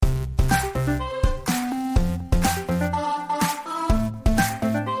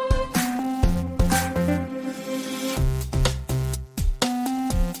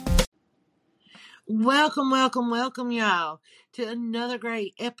Welcome, y'all, to another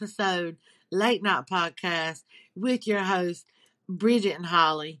great episode, Late Night Podcast, with your host, Bridget and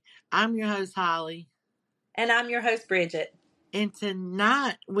Holly. I'm your host, Holly. And I'm your host, Bridget. And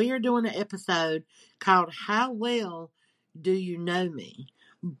tonight we are doing an episode called How Well Do You Know Me?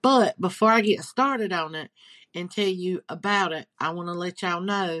 But before I get started on it and tell you about it, I want to let y'all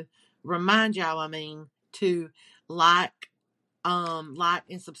know, remind y'all, to like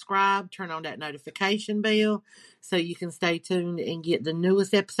and subscribe, turn on that notification bell so you can stay tuned and get the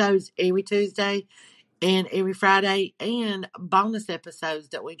newest episodes every Tuesday and every Friday and bonus episodes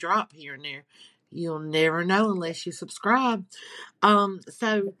that we drop here and there. You'll never know unless you subscribe.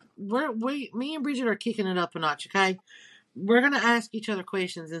 So me and Bridget are kicking it up a notch, okay? We're gonna ask each other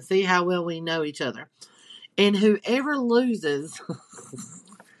questions and see how well we know each other. And whoever loses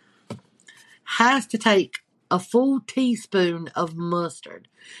has to take a full teaspoon of mustard.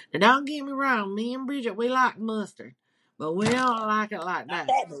 Now, don't get me wrong, me and Bridget, we like mustard, but we don't like it like Not that.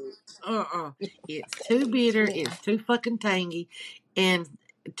 that much. It's too bitter, it's too fucking tangy, and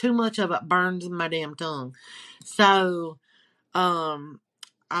too much of it burns my damn tongue. So,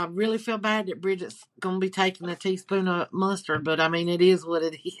 I really feel bad that Bridget's gonna be taking a teaspoon of mustard, but it is what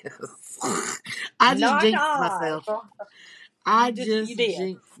it is. I just Not jinxed myself. You did.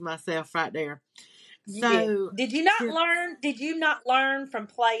 Jinxed myself right there. You did. So, Did you not learn? Did you not learn from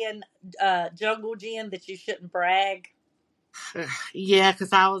playing Jungle Gym that you shouldn't brag? yeah,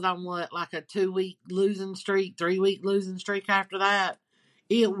 because I was on like a 2-week losing streak, 3-week losing streak after that.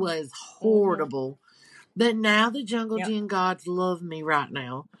 It was Mm-hmm. horrible. But now the Jungle Yep. Gym gods love me right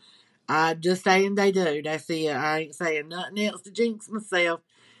now. I just saying they do. That's it. I ain't saying nothing else to jinx myself.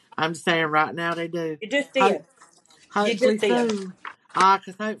 I'm just saying right now they do. You just Ho- did. You hopefully just did. soon.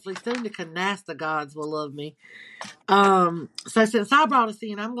 Because hopefully soon the canasta gods will love me. So since I brought us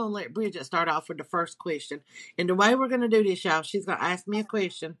in, I'm going to let Bridget start off with the first question. And the way we're going to do this, y'all, she's going to ask me a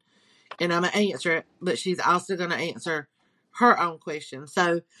question and I'm going to answer it, but she's also going to answer her own question.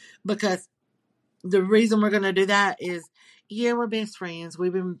 So, because the reason we're going to do that is, yeah, we're best friends.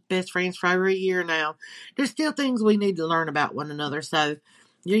 We've been best friends for over a year now. There's still things we need to learn about one another. So,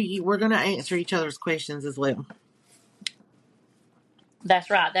 we're going to answer each other's questions as well.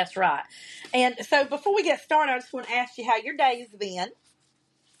 That's right. That's right. And so before we get started, I just want to ask you how your day has been.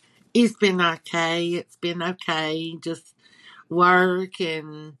 It's been okay. It's been okay. Just work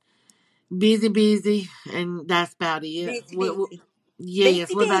and busy, and that's about it. Busy, busy, Yes.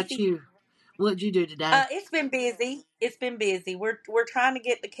 busy, What about busy. you? What'd you do today? It's been busy. It's been busy. We're trying to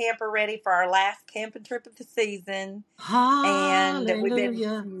get the camper ready for our last camping trip of the season, and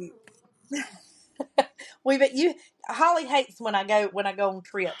Hallelujah. we've been you. Holly hates when I go on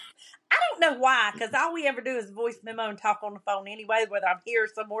trips. I don't know why, because all we ever do is voice memo and talk on the phone anyway, whether I'm here or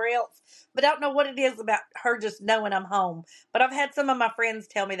somewhere else. But I don't know what it is about her just knowing I'm home. But I've had some of my friends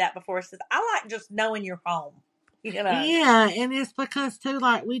tell me that before. Says I like just knowing you're home. You know. Yeah, and it's because too,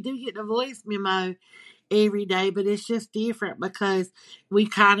 like we do get the voice memo every day, but it's just different because we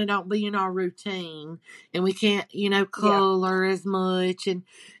kind of don't be in our routine and we can't, Yeah. color as much and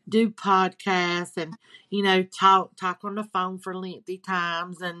do podcasts and, talk on the phone for lengthy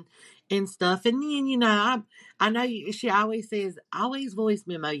times and stuff. And then, I know she always says, always voice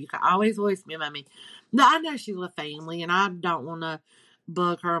memo. You can always voice memo me. No, I know she's a family and I don't want to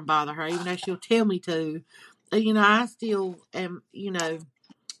bug her and bother her, even though she'll tell me to. I still am,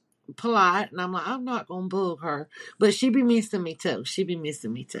 polite, and I'm like, I'm not gonna bug her, but she be missing me too. She be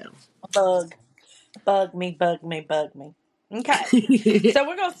missing me too. Bug. Bug me, bug me, bug me. Okay. So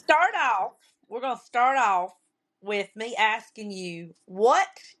we're gonna start off. We're gonna start off with me asking you, what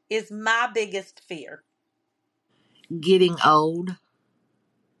is my biggest fear? Getting old.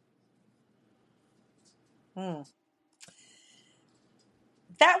 Hmm.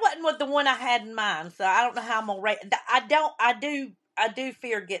 That wasn't what the one I had in mind, so I don't know how I'm gonna rate. I don't. I do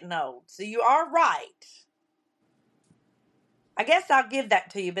fear getting old. So you are right. I guess I'll give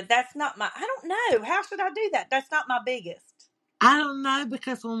that to you, but that's not my. I don't know. How should I do that? That's not my biggest. I don't know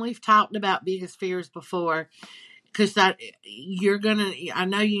because when we've talked about biggest fears before, because you're gonna, I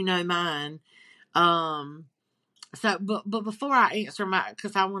know you know mine. Um, so but before I answer my,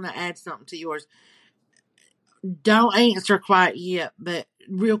 because I want to add something to yours. Don't answer quite yet, but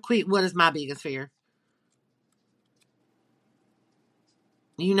real quick, what is my biggest fear?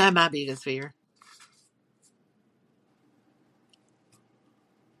 You know my biggest fear.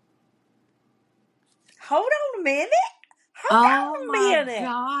 Hold on a minute. Hold Oh on a my minute.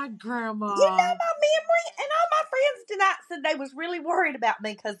 God, You know Grandma. my memory, and all my friends tonight said they was really worried about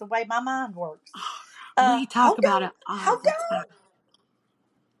me because the way my mind works. We talk Hold about on, it all hold the on. time.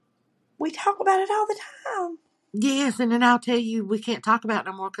 We talk about it all the time. Yes, and then I'll tell you we can't talk about it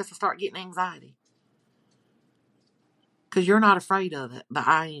no more because I start getting anxiety. Because you're not afraid of it, but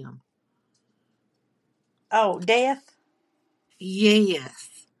I am. Oh, death? Yes.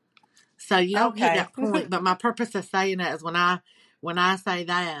 So you don't get Okay. that point, but my purpose of saying that is when I say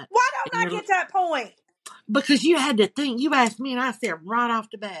that, Why and don't I you're get that point? because you had to think. You asked me, and I said right off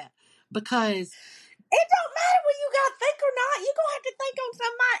the bat because. It don't matter whether you got to think or not. You gonna have to think on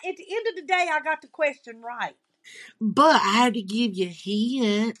something. At the end of the day, I got the question right. But I had to give you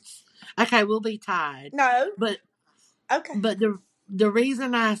hints. Okay, we'll be tied. No. But Okay. but the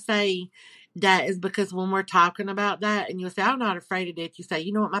reason I say that is because when we're talking about that and you'll say, I'm not afraid of death, you say,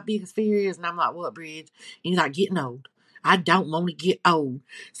 you know what my biggest fear is? And I'm like, what, Bridge? And you're like, getting old. I don't want to get old.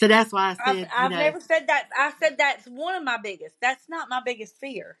 So that's why I I've said, I've never said that. I said that's one of my biggest. That's not my biggest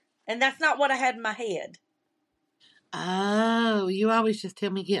fear, and that's not what I had in my head. oh, you always just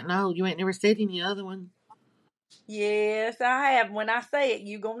tell me getting old. You ain't never said any other one. Yes, I have. When I say it,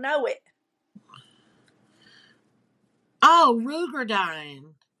 you gonna know it. Oh, Ruger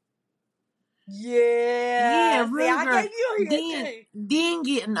dying. Yeah, Yeah. See, I Ruger. gave you a hint Then, too. then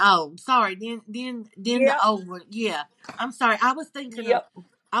getting old. Sorry, then the Yep. old one. Yeah, I'm sorry. I was thinking of. Yep.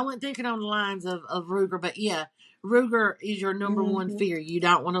 I wasn't thinking on the lines of Ruger, but yeah, Ruger is your number one Hmm. fear. You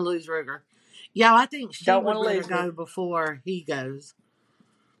don't want to lose Ruger. Yeah, I think she Don't want would to rather lose me. go before he goes.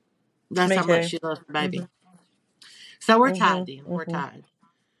 That's Me how much too. she loves the Mhm. baby. So we're tied. Mhm. Then we're Mhm. tied,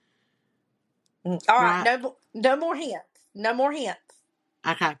 Mhm. All right. right? No. No more hints. No more hints.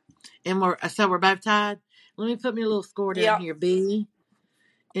 Okay, and we're both tied. Let me put me a little score down Yep. here. B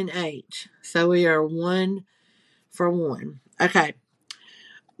and H. So we are 1 for 1. Okay.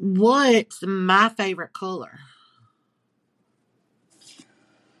 What's my favorite color?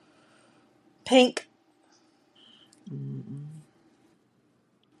 Pink.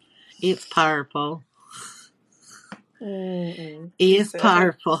 It's purple. Mm-mm. It's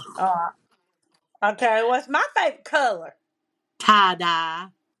purple. All right. Okay. What's my favorite color? Tie dye.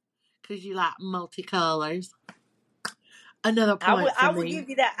 Because you like multicolors. Another I will. point for I will me. give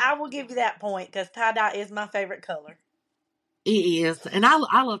you that. I will give you that point because tie dye is my favorite color. It is. And I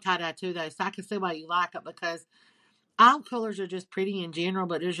love tie dye too, though. So I can see why you like it because all colors are just pretty in general,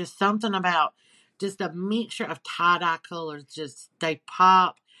 but there's just something about just a mixture of tie dye colors. Just they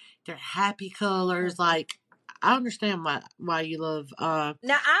pop. They're happy colors. Mhm. Like, I understand why you love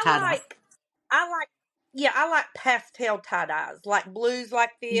Now tie dye. I like, yeah, I like pastel tie dyes, like blues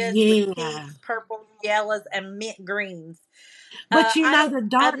like this with Yeah. pinks, purples, yellows, and mint greens. But you I know don't. the I'm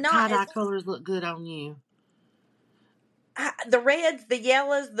dark not tie as dye colors look good on you. the reds, the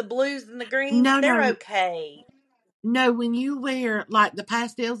yellows, the blues, and the greens. No, They're no, okay. no. When you wear like the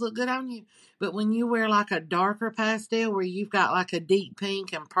pastels look good on you, but when you wear like a darker pastel where you've got like a deep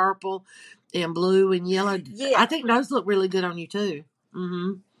pink and purple and blue and yellow, I Yeah, think those look really good on you too.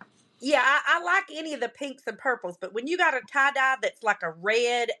 Mm-hmm. yeah. I like any of the pinks and purples, but when you got a tie dye that's like a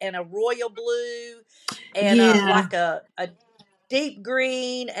red and a royal blue, and Yeah, like a deep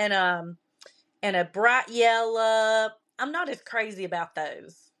green and a bright yellow. I'm not as crazy about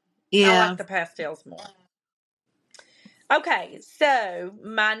those. I yeah. like the pastels more. Okay, so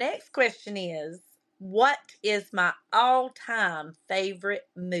my next question is what is my all time favorite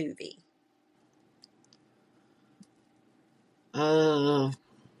movie? Uh,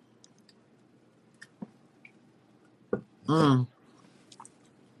 mm.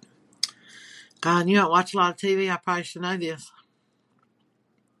 God, you don't watch a lot of TV. I probably should know this.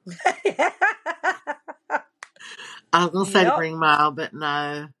 I was gonna say the Yep. Green Mile, but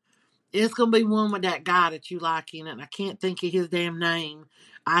no. It's gonna be one with that guy that you like in it, and I can't think of his damn name.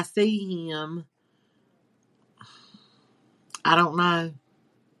 I see him. I don't know.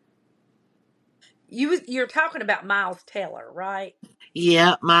 You're talking about Miles Teller, right?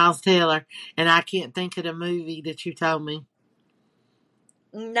 Yeah, Miles Taylor, and I can't think of the movie that you told me.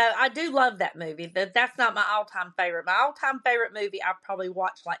 No, I do love that movie. That's not my all time favorite. My all time favorite movie I've probably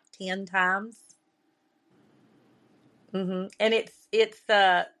watched like 10 times. And it's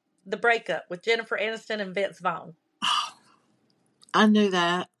the breakup with Jennifer Aniston and Vince Vaughn. I knew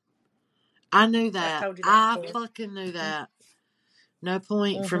that. I knew I've that. told you that I before. fucking knew that. No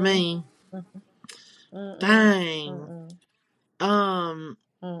point for Mm-hmm. me. Mm-mm. Dang. Mm-mm. Um,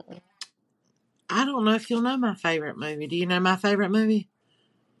 Mm-mm. I don't know if you'll know my favorite movie. Do you know my favorite movie?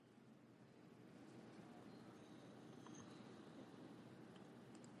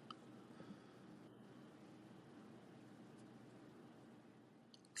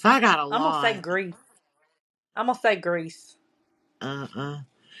 So I got a I'm gonna say lot. Grease. I'm gonna say Grease. Uh-uh.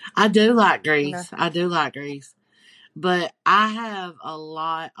 I do like No. Grease. I do like Grease. But I have a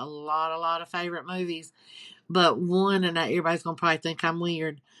lot of favorite movies. But one, and everybody's gonna probably think I'm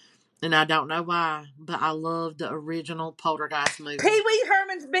weird, and I don't know why, but I love the original Poltergeist movie. Pee Wee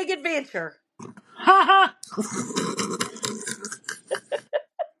Herman's Big Adventure. Ha ha!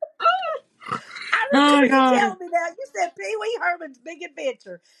 I Oh remember you God, telling me that. You said Pee Wee Herman's Big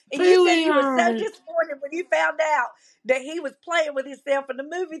Adventure. And you Pee said Wee you were so Herman. disappointed when you found out that he was playing with himself in the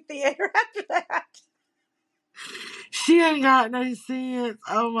movie theater after that. She ain't got no sense.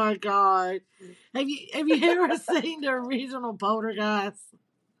 Oh my God. Have you ever seen the original Poltergeist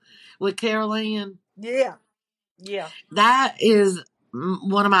with Carol Ann? Yeah. Yeah. That is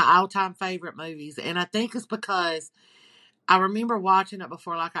one of my all time favorite movies. And I think it's because I remember watching it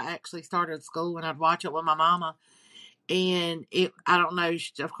before, like I actually started school, and I'd watch it with my mama. And I don't know,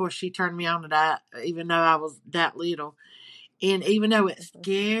 of course, she turned me on to that, even though I was that little. And even though it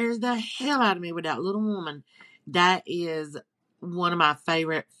scares the hell out of me with that little woman, that is one of my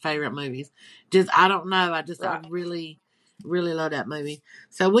favorite movies. Just I don't know, I Right. really love that movie.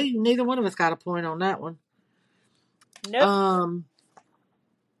 So we neither one of us got a point on that one. Nope. Um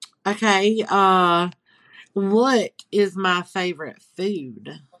okay, what is my favorite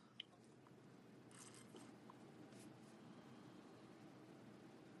food?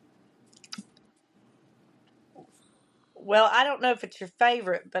 Well, I don't know if it's your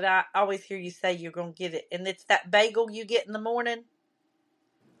favorite, but I always hear you say you're going to get it. And it's that bagel you get in the morning.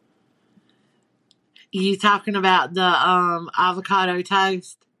 You talking about the avocado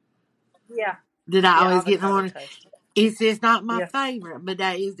toast Yeah. that I Yeah, always get in the avocado morning? toast. It's not my Yeah. favorite, but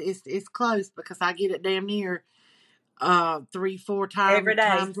that is it's close because I get it damn near 3-4 Every day.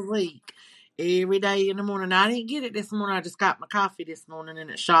 times a week, every day in the morning. I didn't get it this morning. I just got my coffee this morning and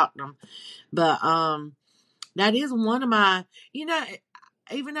it shocked them. But that is one of my,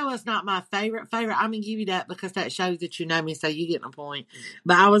 even though it's not my favorite, I'm gonna give you that because that shows that you know me, so you get my point.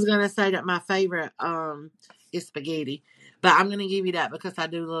 But I was gonna say that my favorite is spaghetti, but I'm gonna give you that because I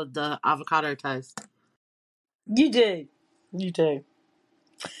do love the avocado toast. You do. You do.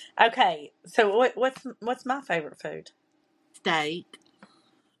 Okay. So what's my favorite food? Steak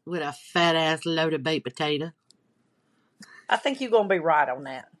with a fat ass loaded baked potato. I think you're going to be right on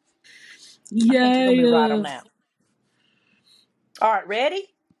that. I think you're going to be right on Yeah. that. All right, ready?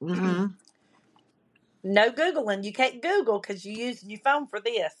 Mm-hmm. No Googling. You can't Google because you're using your phone for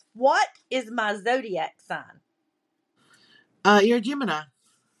this. What is my zodiac sign? You're a Gemini.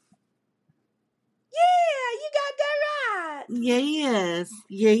 Yeah, you got that right. Yes,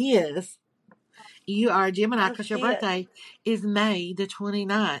 yes. You are a Gemini Oh, because your shit. birthday is May the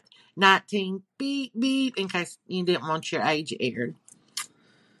 29th, 19 beep beep, in case you didn't want your age aired.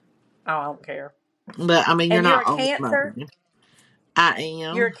 Oh, I don't care. But I mean, you're And you're not a old enough. Cancer? I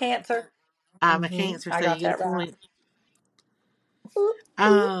You're a am. Cancer? I'm a Mm-hmm. Cancer, I so you got get a that right. point.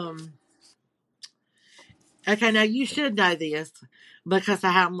 Um. Okay, now you should know this because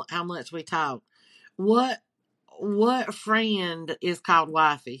of how much we talk. What what friend is called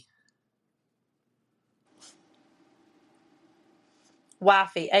wifey?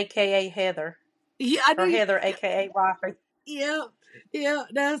 Wifey, a.k.a. Heather. Yeah, I Or knew. Heather, a.k.a. Wifey. Yeah, yeah.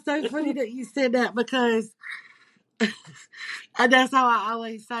 That's so funny that you said that because and that's how I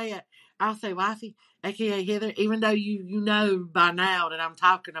always say it. I'll say wifey, aka Heather, even though you know by now that I'm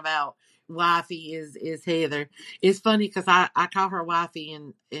talking about wifey is Heather. It's funny because I call her wifey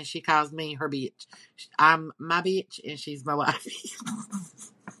and she calls me her bitch. I'm my bitch and she's my wifey.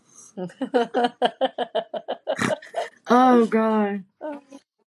 Oh God,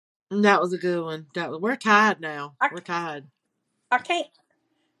 that was a good one. We're tied now. I, We're tied. I can't,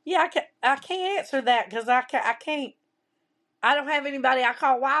 yeah, I can't answer that because I can't, I don't have anybody I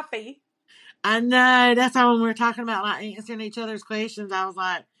call wifey. I know. That's how when we were talking about like answering each other's questions, I was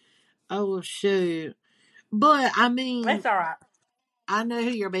like, oh well, shoot. But I mean, That's all right. I know who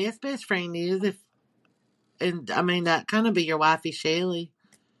your best friend is. If and I mean that kind of be your wifey, Shelly.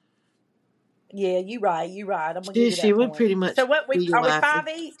 Yeah, you right. I'm gonna give you She that would point. pretty So much what be we your are we wifey. 5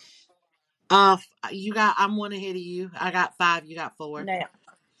 each? You got. I'm one ahead of you. I got 5. You got 4. Now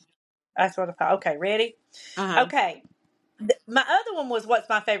that's what I thought. Okay, ready? Uh huh. Okay. My other one was what's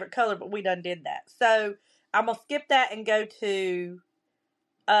my favorite color, but we done did that. So I'm gonna skip that and go to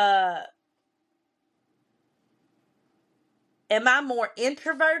uh am I more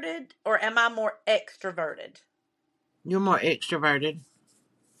introverted or am I more extroverted? You're more extroverted.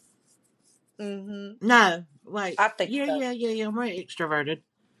 Mm-hmm. No, wait. I think Yeah, so. yeah, yeah, yeah. I'm more extroverted.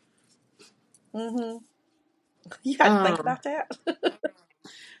 Mm-hmm. You had to think Um, about that.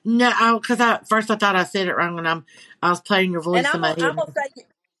 no, because I first I thought I said it wrong, and I was playing your And voice in I'm my gonna head.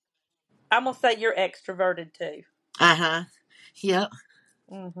 I'm gonna say you're extroverted too. Uh-huh. Yep.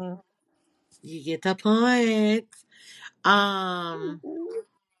 Mm-hmm. You get the point. Um,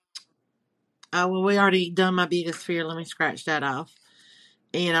 oh, well, we already done my biggest fear. Let me scratch that off.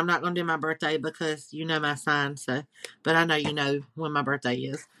 And I'm not going to do my birthday because you know my sign, so, but I know you know when my birthday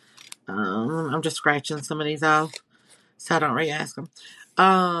is. I'm just scratching some of these off so I don't re-ask them.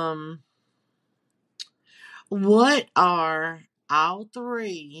 What are all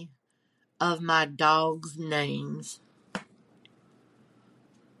three of my dog's names?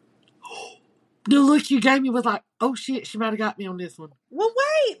 The look you gave me was like, oh shit, she might have got me on this one. Well,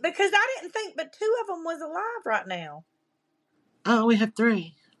 wait, because I didn't think but two of them was alive right now. Oh, we have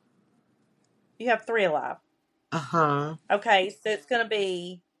three. You have three alive. Uh-huh. Okay, so it's going to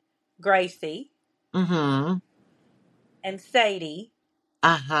be Gracie Mm-hmm. and Sadie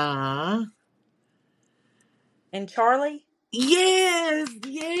Uh-huh. and Charlie. Yes,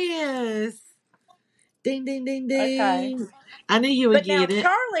 yes. Ding, ding, ding, Okay. ding. I knew you would But now get it.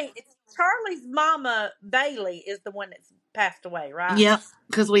 Charlie's mama Bailey is the one that's passed away, right? Yep,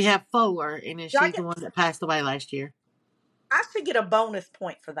 because we have four, and then Do I she's the get? one that passed away last year. I should get a bonus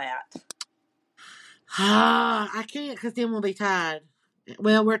point for that. Ah, I can't because then we'll be tied.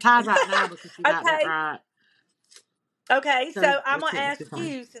 Well, we're tied right now because you got that Okay. right. Okay. So So I'm we're gonna ask technically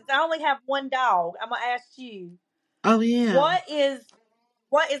tied. you, since I only have one dog, I'm gonna ask you Oh, yeah.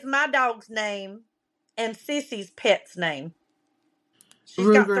 what is my dog's name and Sissy's pet's name? She's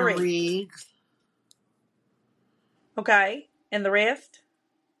got Ruger and three. Riggs. Okay. And the rest?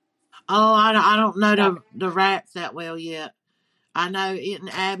 Oh, I don't know Like the rats that well yet. I know isn't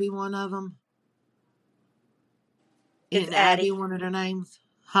Abby one of them? it's Isn't Abby Addie. one of their names?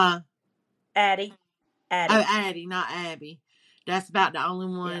 Huh? Addie. Oh, Addie. Addie, not Abby. That's about the only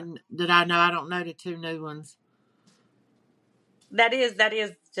Yeah. one that I know. I don't know the two new ones. That is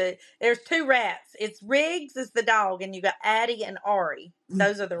there's two rats. It's Riggs is the dog and you got Addie and Ari.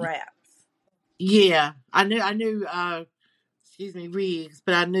 Those are the rats. Yeah, I knew. Excuse me, Riggs,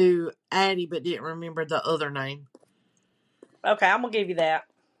 but I knew Addie, but didn't remember the other name. Okay, I'm gonna give you that.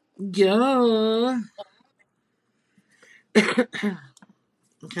 Yeah.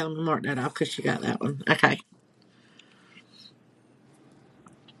 Okay, let me mark that off because you got that one. Okay.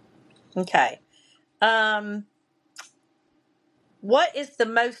 Okay. Um what is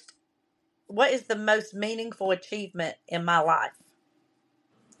the most meaningful achievement in my life?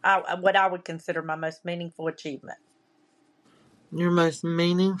 What I would consider my most meaningful achievement. Your most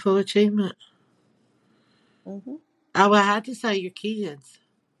meaningful achievement? Mhm. I would have to say your kids.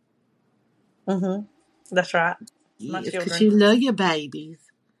 Mhm. That's right. It's my Yes, because children. you love your babies.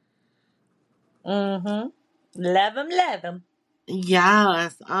 Mhm. Love them, love them.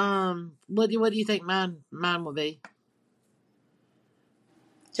 Yes. What do you think mine will be?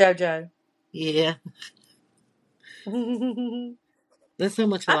 JoJo. Yeah. I That's how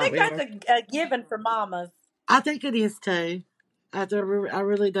much alike think we that's are. a given for mamas. I think it is too. I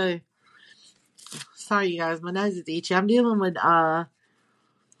really do. Sorry, you guys. My nose is itchy. I'm dealing with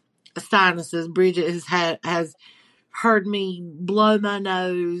sinuses. Bridget has heard me blow my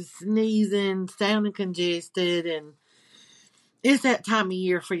nose, sneezing, sounding congested, and it's that time of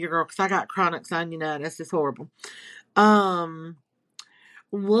year for your girl because I got chronic sinusitis. It's horrible. Um,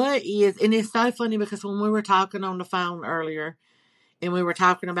 what is and it's so funny because when we were talking on the phone earlier and we were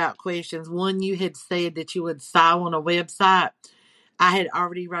talking about questions, one you had said that you would sell on a website. I had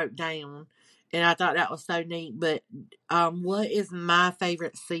already wrote down, and I thought that was so neat. But what is my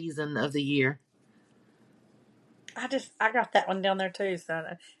favorite season of the year? I got that one down there too, so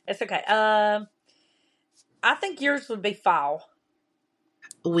it's okay. I think yours would be fall.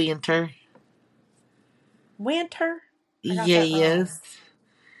 Winter. Winter? I got that wrong. Yes.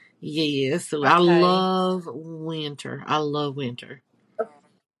 Yes. I Okay. love winter. I love winter.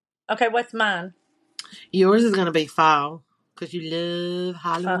 Okay, what's mine? Yours is going to be fall because you love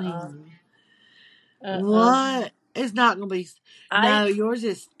Uh-uh. Halloween. Uh-uh. What? It's not going to be. I No, yours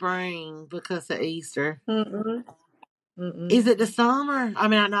is spring because of Easter. mm-mm. Mm-mm. Is it the summer? I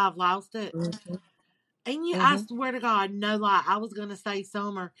mean, I know I've lost it. Mm-hmm. And I Mm-hmm. swear to God, no lie, I was gonna say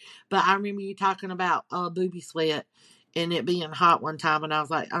summer, but I remember you talking about booby sweat and it being hot one time, and I was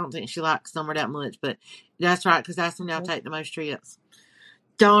like, I don't think she likes summer that much, but that's right because that's when I take the most trips.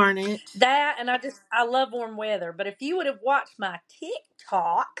 Darn it! That and I love warm weather. But if you would have watched my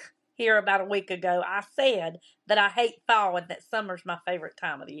TikTok here about a week ago, I said that I hate fall and that summer's my favorite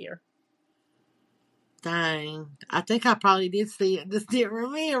time of the year. Dang, I think I probably did see it, just didn't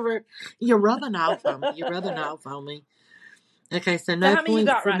remember. You're rubbing off on me. You're rubbing off on me. Okay, so So no how many you points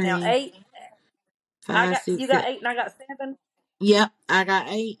got for right now? me. 8. I Five, got six, you got seven. 8 and I got 7. Yep, I got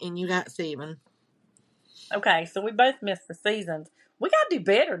 8 and you got 7. Okay, so we both missed the seasons. We gotta do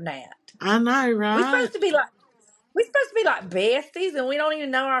better than that. I know, We right? supposed to be like we supposed to be like besties, and we don't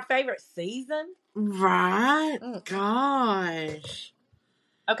even know our favorite season. Right? Mm-mm. Gosh.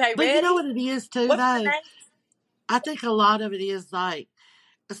 Okay, But you know ready? what it is too, What's the though? name? I think a lot of it is like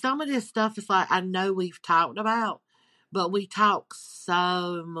some of this stuff is like I know we've talked about, but we talk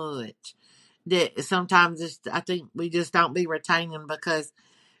so much that sometimes I think we just don't be retaining because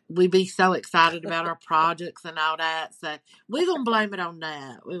we be so excited about our projects and all that. So we're gonna blame it on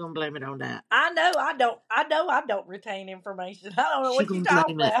that. We're gonna blame it on that. I know I don't. I know I don't retain information. I don't know She what you gonna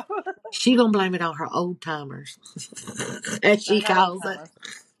talking blame it. about. She gonna blame it on her old timers, as she Not my old calls it. timers.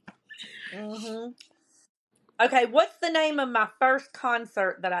 Hmm. Okay, what's the name of my first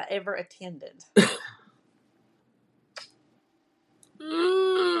concert that I ever attended?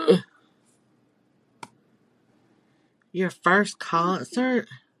 Mm, your first concert?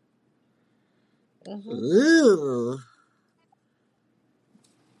 Hmm. Ooh.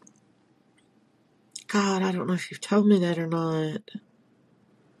 God, I don't know if you've told me that or not.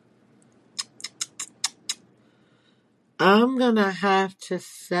 I'm gonna have to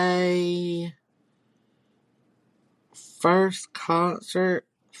say first concert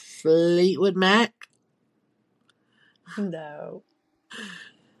Fleetwood Mac. No.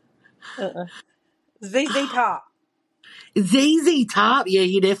 Uh-uh. ZZ Top. ZZ Top. Yeah,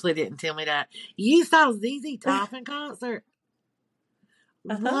 you definitely didn't tell me that. You saw ZZ Top in concert?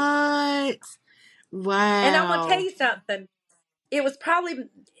 Uh-huh. What? And I'm gonna tell Wow. you something. It was probably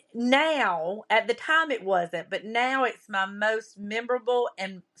now, at the time it wasn't, but now it's my most memorable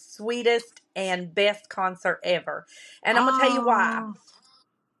and sweetest and best concert ever. And I'm gonna tell you why. Oh,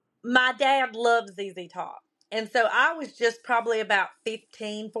 My dad loves ZZ Top. And so I was just probably about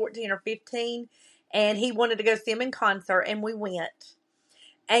 15, 14 or 15, and he wanted to go see him in concert, and we went.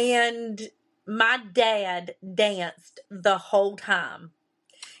 And my dad danced the whole time.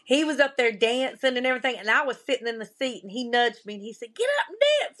 He was up there dancing and everything, and I was sitting in the seat, and he nudged me and he said, "Get up and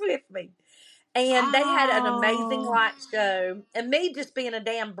dance with me." And they had an amazing oh, light show. And me just being a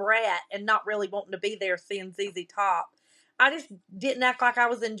damn brat and not really wanting to be there seeing ZZ Top, I just didn't act like I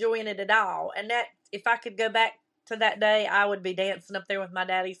was enjoying it at all. And that, if I could go back to that day, I would be dancing up there with my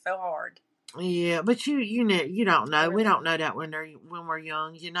daddy so hard. yeah. But you know, you don't I know. We really don't know that when we're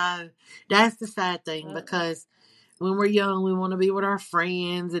young. You know, that's the sad thing would. because when we're young, we want to be with our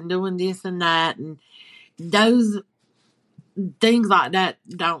friends and doing this and that, and those things like that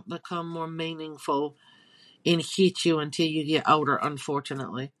don't become more meaningful and hit you until you get older.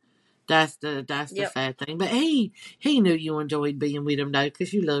 Unfortunately, that's the Yep. sad thing. But he knew you enjoyed being with him though,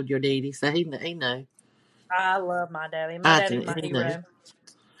 because you loved your daddy, so he knew. I love my daddy. My I daddy's did. my He knew. hero.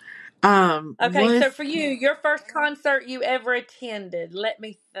 Okay, Was so for you, your first concert you ever attended, let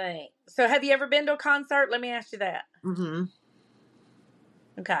me think. So have you ever been to a concert? Let me ask you that. mm-hmm.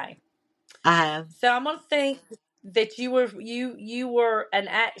 Okay. I have. So I'm gonna think that you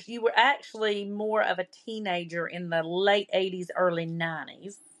were actually more of a teenager in the late '80s, early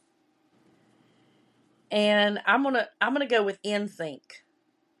 '90s, and I'm gonna go with NSYNC.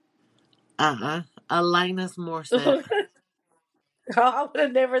 Alanis Morissette. I would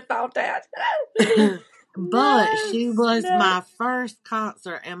have never thought that. But No, she was no. my first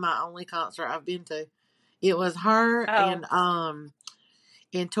concert and my only concert I've been to. It was her Oh,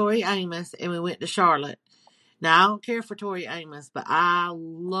 and Tori Amos, and we went to Charlotte. Now I don't care for Tori Amos, but I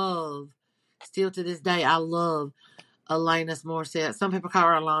love, still to this day, I love Alanis Morissette. Some people call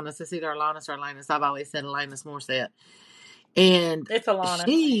her Alanis. It's either Alanis or Alanis. I've always said Alanis Morissette. And it's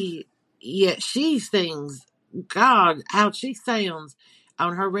Alanis. she, yeah, she sings. God, how she sounds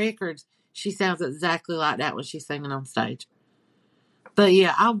on her records. She sounds exactly like that when she's singing on stage. But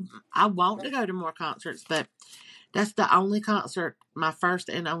yeah, I want to go to more concerts, but that's the only concert, my first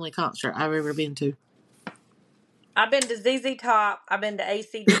and only concert I've ever been to. I've been to ZZ Top. I've been to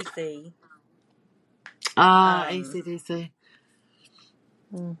ACDC. Um, ACDC.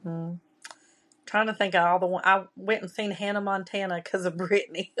 mhm. Trying to think of all the one. I went and seen Hannah Montana because of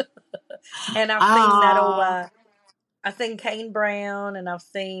Britney, and I've seen that old. Ah, I've seen Kane Brown, and I've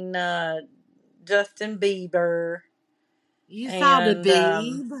seen Justin Bieber, you saw the and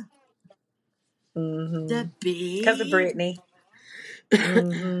Beeb. The because of Beeb. Britney.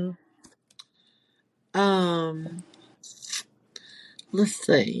 Mm-hmm. um, let's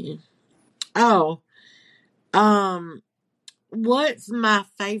see. Oh, um, what's my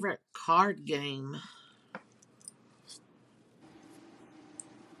favorite card game?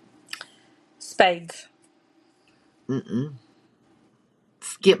 Spades. Mm-mm.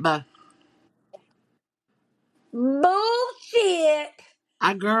 Skipbo. Bullshit.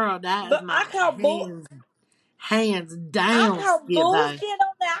 Girl, that is But my I call bull. hands. hands I down got Skip Bo. bullshit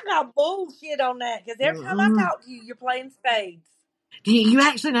on that. I got bullshit on that because every time I Mm-mm. talk to you, you're playing spades. Do you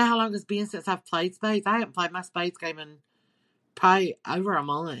actually know how long it's been since I've played spades? I haven't played my spades game in probably over a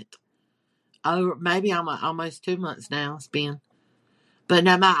month. Oh, maybe almost 2 months now. It's been. But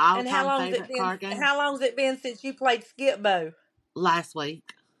no, my And how all-time long's it favorite been? card game How long's it been since you played Skip-Bo? last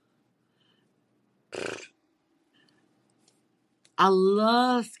week. I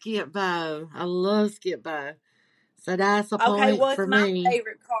love Skip Bo. I love Skip Bo. So that's a Okay, point what's for my me.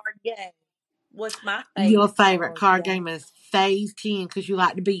 favorite card game? What's my Your favorite favorite card card game? game is Phase 10 because you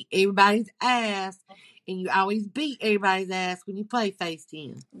like to beat everybody's ass. And you always beat everybody's ass when you play Phase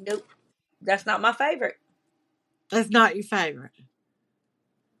 10. Nope, that's not my favorite. That's not your favorite.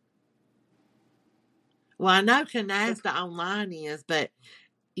 Well, I know Canasta online is, but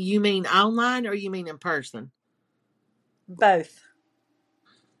you mean online or you mean in person? Both,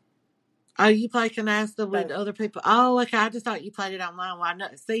 Oh, you play Canasta with both. other people? Oh, okay. I just thought you played it online. Why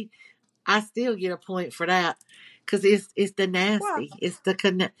not? See, I still get a point for that because it's the Why? nasty. It's the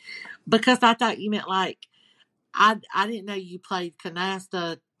connect. Because I thought you meant like I didn't know you played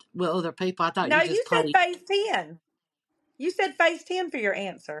Canasta with other people. I thought No, you you just said played. phase 10. You said phase 10 for your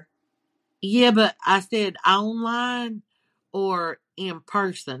answer. Yeah, but I said online or in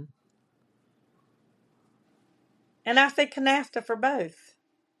person. And I said canasta for both.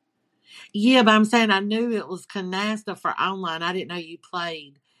 Yeah, but I'm saying I knew it was Canasta for online. I didn't know you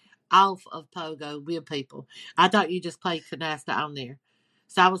played off of Pogo with people. I thought you just played Canasta on there.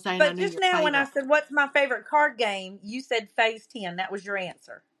 So I was saying I But knew just your now when I favorite. said, what's my favorite card game? You said phase 10. That was your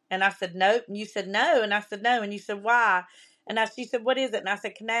answer. And I said, nope. And you said, no. And I said, no. And you said, why? And she said, what is it? And I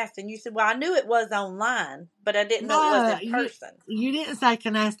said, canasta. And you said, well, I knew it was online, but I didn't know it was No, in person. you didn't say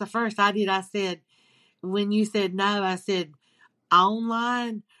Canasta first. I did. I said when you said no, I said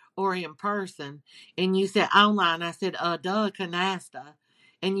online or in person, and you said online. I said duh, Canasta,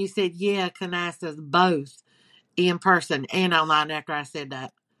 and you said yeah, Canasta's both in person and online. After I said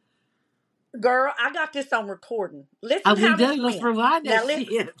that, Girl, I got this on recording. Listen we how do. this Let's went. rewind that Now listen.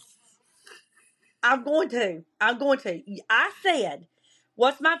 shit. I'm going to. I'm going to. I said,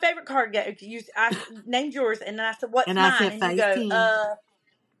 "What's my favorite card game?" I named yours, and then I said, "What's And I mine?" said And you phase go, 10.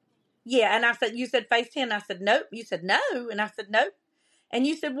 yeah." And I said, "You said phase 10." I said, "Nope." You said, "No," and I said, "Nope." And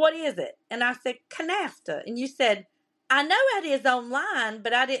you said, "What is it?" And I said, "Canasta." And you said, "I know it is online,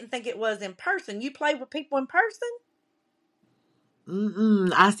 but I didn't think it was in person. You play with people in person?"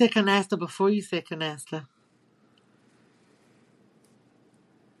 Mm-mm. I said Canasta before you said Canasta.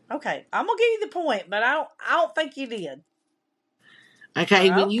 Okay, I'm gonna give you the point, but I don't think you did.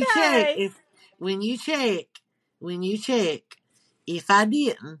 Okay, Okay. when you check, when you check, if I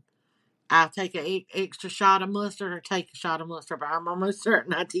didn't, I'll take an extra shot of mustard or take a shot of mustard, but I'm almost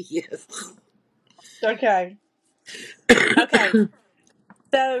certain I did. Okay. Okay.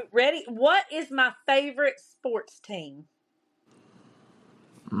 So, ready? What is my favorite sports team?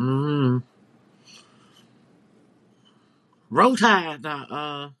 mm. Roll Tide.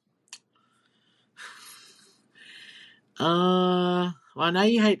 Well, I know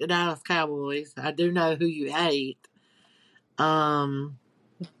you hate the Dallas Cowboys. I do know who you hate. Um,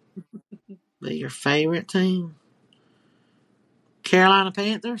 but your favorite team? Carolina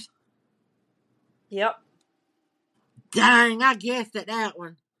Panthers? Yep. Dang, I guessed at that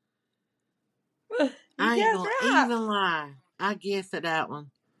one. You I ain't guessed gonna right. even lie. I guessed at that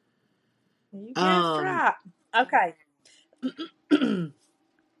one. You guessed Um, right. Okay.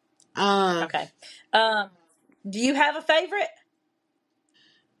 uh, Okay. Um, do you have a favorite?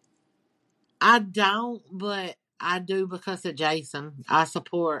 I don't, but I do because of Jason. I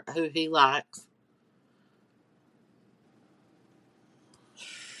support who he likes.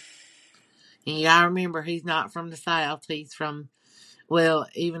 And you gotta remember, he's not from the South. He's from, well,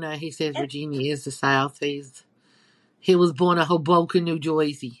 even though he says And, Virginia is the South, he was born in Hoboken, New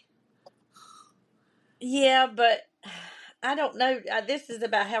Jersey. yeah, but I don't know. This is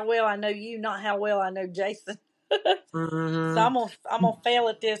about how well I know you, not how well I know Jason. So hmm I'm gonna fail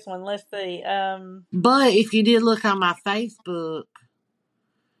at this one. Let's see. But if you did look on my Facebook,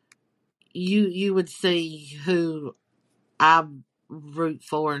 you would see who I root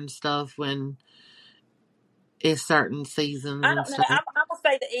for and stuff when it's certain seasons I and don't know. stuff. I'm gonna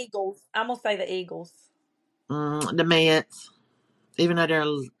say the Eagles. I'm gonna say the Eagles. The Mets, even though they're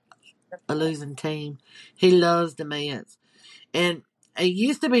a losing team, he loves the Mets. And it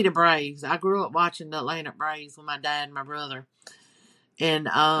used to be the Braves. I grew up watching the Atlanta Braves with my dad and my brother. And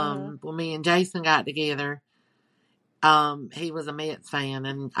Mm-hmm. when me and Jason got together, he was a Mets fan,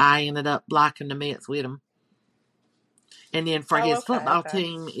 and I ended up liking the Mets with him. And then for Oh, his okay, football okay.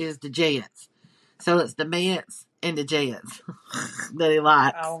 team is the Jets. So it's the Mets and the Jets that he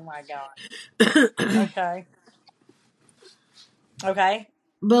likes. Oh my god. But Okay. Okay.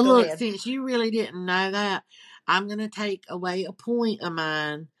 Go look, ahead. since you really didn't know that, I'm going to take away a point of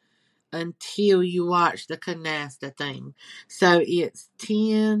mine until you watch the canasta thing. So it's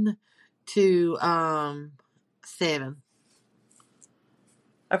 10 to 7.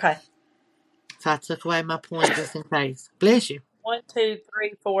 Okay. So I took away my point just in case. Bless you. 1, 2,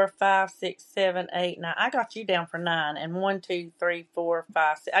 3, 4, 5, 6, 7, 8, 9. I got you down for 9, and 1, 2, 3, 4,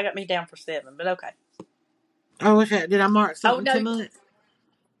 5, 6. I got me down for 7, but okay. Oh, okay. Did I mark Oh something too no, much?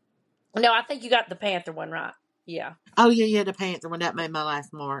 no, I think you got the Panther one right. Yeah, Oh, yeah, yeah, the Panther one. That made my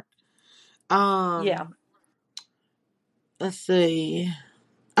last mark. yeah. Let's see.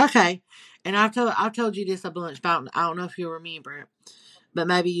 Okay. And I told you this a bunch, but I don't know if you'll remember it, but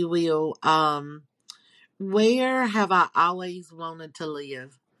maybe you will. Where have I always wanted to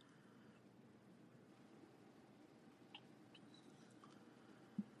live?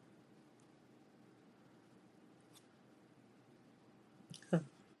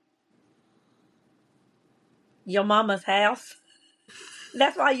 Your mama's house.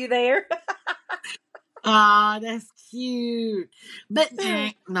 That's why you there. Ah, that's cute. But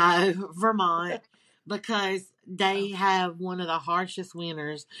no, Vermont, because they Oh, have one of the harshest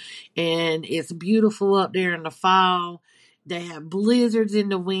winters, and it's beautiful up there in the fall. They have blizzards in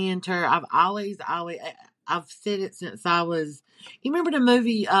the winter. I've said it since I was. You remember the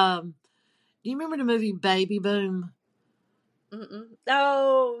movie? Do you remember the movie Baby Boom mm-mm.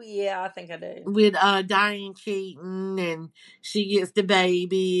 Oh, yeah, I think I do. with Diane Keaton, and she gets the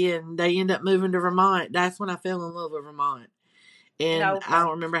baby, and they end up moving to Vermont? That's when I fell in love with Vermont. And I Okay.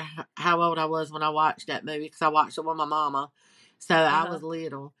 don't remember how old I was when I watched that movie because I watched it with my mama. So I Uh-huh. was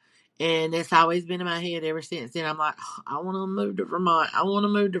little. And it's always been in my head ever since then. I'm like, "Oh, I want to move to Vermont. I want to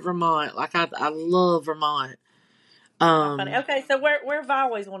move to Vermont. Like, I love Vermont. How funny. Um, Okay, so where have I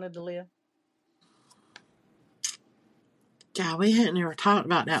always wanted to live? God, we hadn't ever talked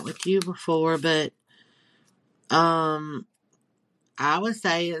about that with you before, but um, I would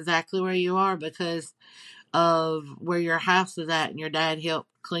say exactly where you are because of where your house is at, and your dad helped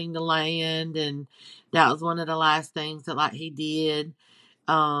clean the land, and that was one of the last things that like he did,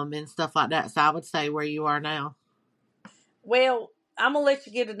 and stuff like that. So I would say where you are now. Well, I'm gonna let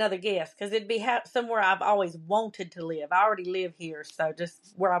you get another guess because it'd be somewhere I've always wanted to live. I already live here, so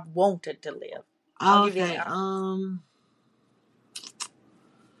just where I've wanted to live. I'll give you. Okay,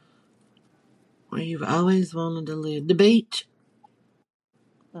 where you've always wanted to live, the beach.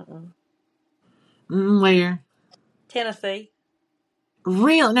 Mm-mm. Where? Tennessee.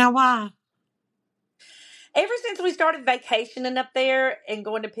 Real now? Why? Ever since we started vacationing up there and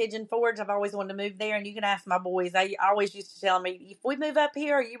going to Pigeon Forge, I've always wanted to move there. And you can ask my boys. They always used to tell me, if we move up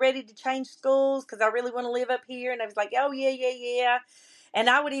here, are you ready to change schools? Because I really want to live up here. And I was like, oh, yeah, yeah, yeah. And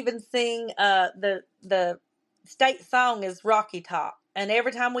I would even sing the state song is Rocky Top. And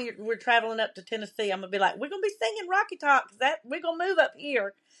every time we're traveling up to Tennessee, I'm going to be like, we're going to be singing Rocky Top because we're going to move up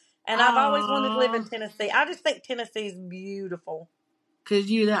here. And I've always wanted to live in Oh, Tennessee. I just think Tennessee is beautiful. cause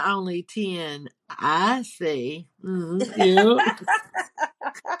you're the only 10. I see. Yeah.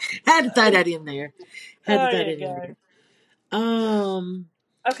 Had to throw that in there. Had to There throw you that in go. there. Um.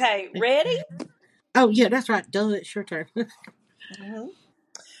 Okay, ready? Oh yeah, that's right. Duh, it's your turn. Mm-hmm.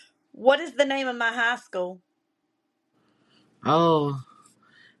 What is the name of my high school? Oh,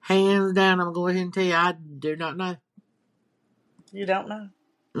 hands down, I'm gonna go ahead and tell you, I do not know. You don't know.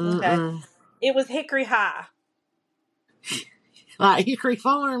 Okay. Mm-mm. It was Hickory High. Like Hickory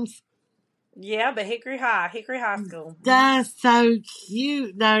Farms. Yeah, but Hickory High School. That's so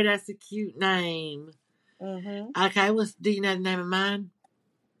cute. No, that's a cute name. Mm-hmm. Okay, do you know the name of mine?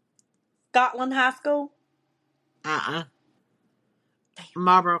 Scotland High School. Uh-uh. Damn.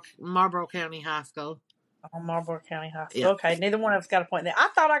 Marlboro County High School. Oh, Marlboro County High School. Yeah. Okay, neither one of us got a point there. I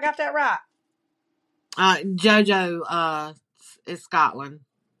thought I got that right. JoJo, is Scotland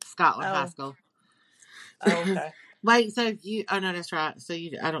High Oh, School. okay. Wait, so oh no, that's right. So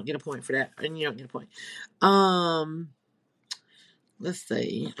I don't get a point for that, and you don't get a point. Um, let's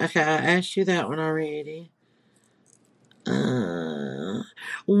see. Okay, I asked you that one already. Uh,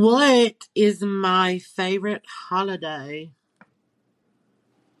 what is my favorite holiday?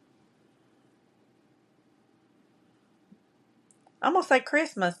 I'm gonna say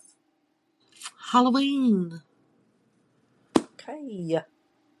Christmas. Halloween. Okay.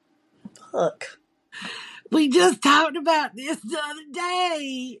 Fuck. We just talked about this the other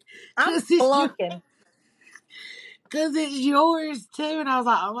day. I'm Cause it's your, flunking. cause it's yours too, and I was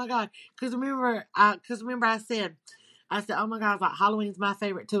like, oh my god. Cause remember I said I said, oh my God, I was like, Halloween's my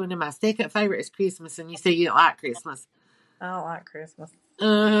favorite too. And then my second favorite is Christmas. And you say you don't like Christmas. I don't like Christmas.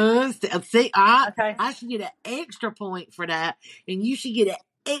 See, Okay. I should get an extra point for that. And you should get an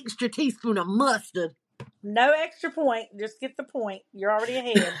extra teaspoon of mustard. No extra point. Just get the point. You're already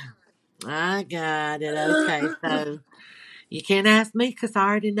ahead. I got it. Okay, so you can't ask me because I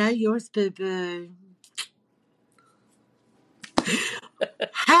already know yours, boo boo.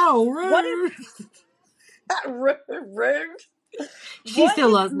 How What is rude. rude? She What still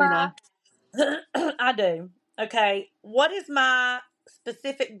is loves me my? though. I do. Okay. What is my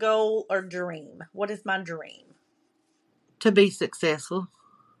specific goal or dream? What is my dream? To be successful.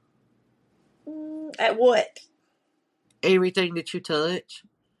 At what? Everything that you touch.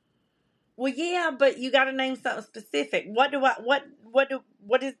 Well, yeah, but you got to name something specific. What do I? What do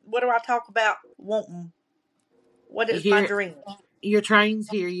I talk about wanting? What You is my hear it. dream? Your train's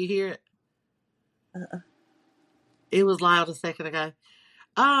here. You hear it. Uh-uh. It was loud a second ago.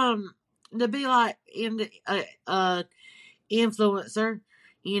 To be like in the influencer,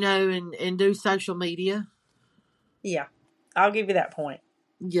 and do social media. Yeah, I'll give you that point.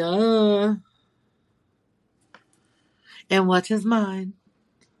 Yeah. And what is mine?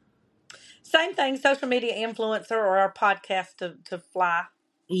 Same thing, social media influencer or our podcast to fly.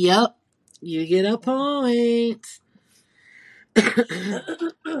 Yep. You get a point.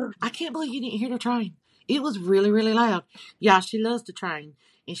 I can't believe you didn't hear the train. It was really, really loud. Yeah, she loves the train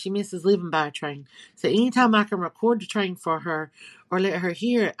and she misses living by a train. So anytime I can record the train for her or let her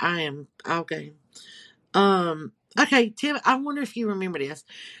hear it, I am all game. Okay, Tim, I wonder if you remember this.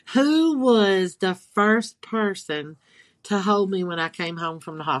 Who was the first person to hold me when I came home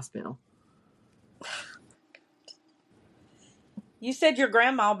from the hospital? You said your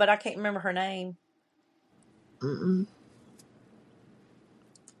grandma, but I can't remember her name. Mm-mm.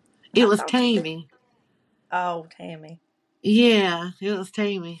 It I was thought you said. Tammy. Oh, Tammy. Yeah, it was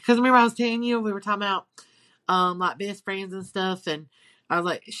Tammy. Because remember I was telling you we were talking about like best friends and stuff, and I was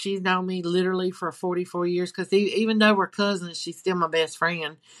like, she's known me literally for 44 years. Because even though we're cousins, she's still my best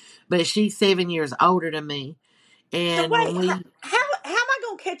friend, but she's 7 years older than me. So And when wait, we, how am I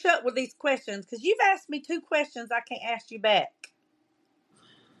going to catch up with these questions? Because you've asked me two questions I can't ask you back.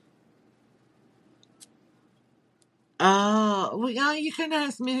 you couldn't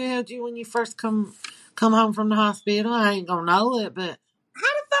ask me who held you when you first come home from the hospital. I ain't gonna know it, but How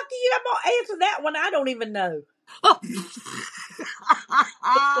the fuck do you? I'm gonna answer that one. I don't even know. oh.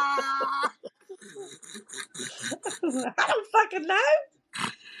 I don't fucking know.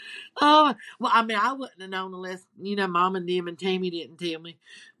 Oh, well, I mean, I wouldn't have known unless, Mom and them and Tammy didn't tell me.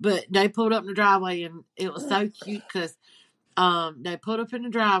 But they pulled up in the driveway, and it was so cute because they put up in the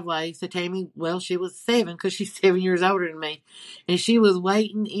driveway. So Tammy, well, she was 7 because she's 7 years older than me. And she was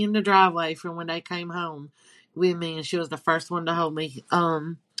waiting in the driveway from when they came home with me. And she was the first one to hold me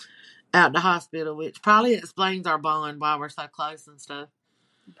out the hospital, which probably explains our bond why we're so close and stuff.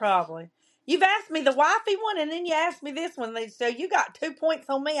 Probably. You've asked me the wifey one, and then you asked me this one. So you got 2 points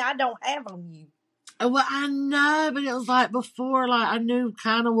on me. I don't have on you. Well, I know, but it was like before, like I knew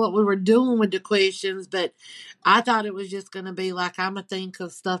kind of what we were doing with the questions, but I thought it was just going to be like I'm gonna think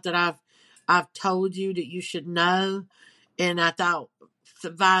of stuff that I've told you that you should know, and I thought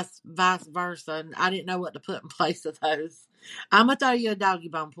vice versa, and I didn't know what to put in place of those. I'm gonna throw you a doggy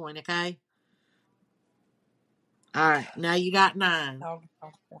bone point, okay? All right, now you got 9. Dog.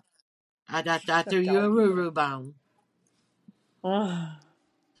 I threw you a roo bone. You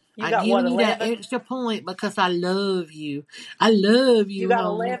I'm got what, giving you that 11? extra point because I love you. I love You you, got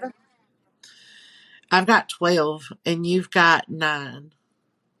homie. 11? I've got 12 and you've got 9.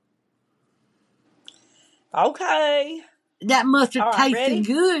 Okay. That mustard All right, tasting ready?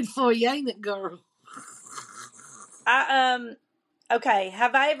 good for you, ain't it, girl? Okay,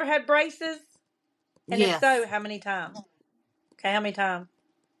 have I ever had braces? And if Yes, so, how many times? Okay, how many times?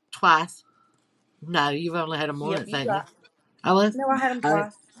 twice. No, you've only had them Yep, once, you ain't you? got. I was? No, I had them I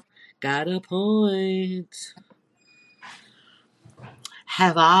twice. got a point.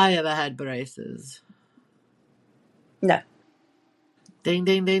 Have I ever had braces? No. Ding,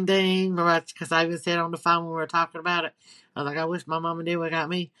 ding, ding, ding. Because I even said on the phone when we were talking about it, I was like, I wish my mom and dad would got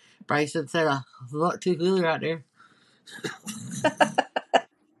me braces instead of a lot too good right there.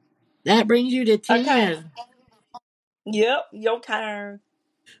 That brings you to Okay. 10. Yep, your turn.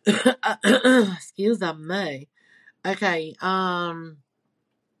 Excuse me. Okay, how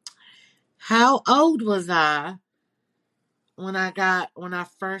old was I when I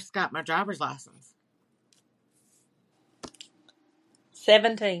first got my driver's license?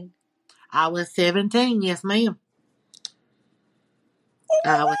 17. I was 17, yes ma'am.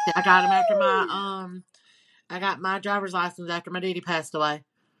 I got him after my I got my driver's license after my daddy passed away.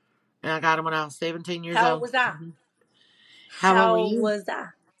 And I got it when I was 17 years How old old. was I? Mhm. How old How were old you? was I?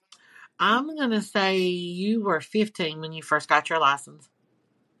 I'm going to say you were 15 when you first got your license.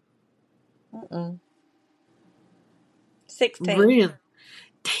 Mm-mm. 16. Really?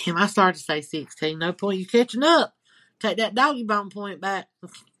 Damn, I started to say 16. No point you catching up. Take that doggy bone point back.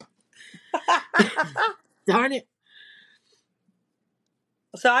 Darn it.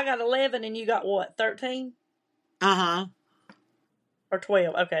 So I got 11 and you got what, 13 Uh-huh. or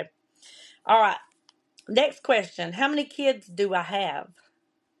 12? Okay. All right. Next question. How many kids do I have?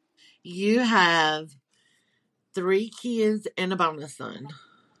 You have 3 kids and a bonus son.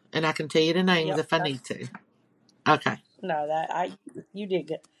 And I can tell you the names Yep. if I need to. Okay. No, you did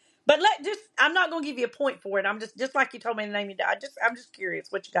good. But I'm not gonna give you a point for it. I'm just like you told me the name you did. I'm just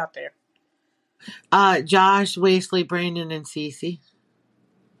curious what you got there. Josh, Wesley, Brandon, and Cece.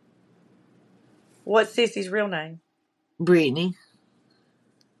 What's Sissy's real name? Brittany.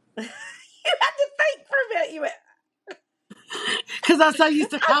 You had to think for a minute. You went, Because I'm so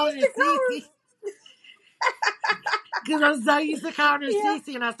used to I calling used her to call Cece. Because I'm so used to calling her her.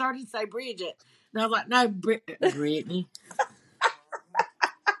 Cece, and I started to say Bridget. And I was like, no, Brittany.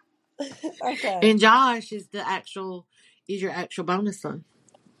 Yeah. Okay. And Josh is your actual bonus son.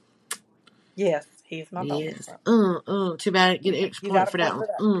 Yes, he's my bonus Yes. son. Too bad I didn't get an extra You point got a for point that for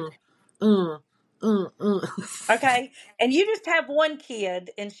one. that. Okay. And you just have one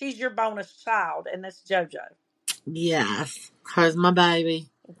kid, and she's your bonus child, and that's JoJo. Yes. Her's my baby.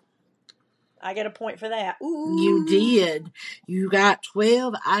 I get a point for that. You Ooh. did. You got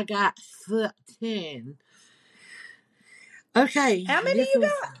 12. I got 10. Okay. How many This you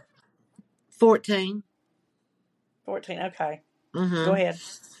is got? 14. 14. Okay. Go Mm-hmm. ahead.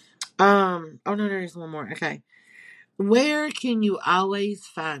 Oh no, there's one more. Okay. Where can you always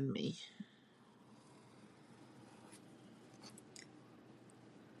find me?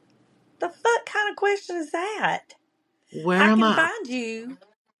 The fuck kind of question is that? Where I am can I? find you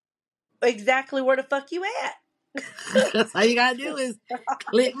exactly where the fuck you at. That's all you gotta do is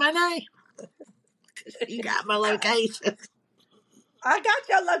click my name. You got my location. I got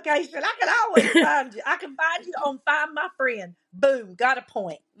your location. I can always find you. I can find you on Find My Friend. Boom. Got a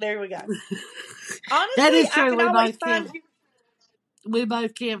point. There we go. That Honestly, is I true. can always find you. We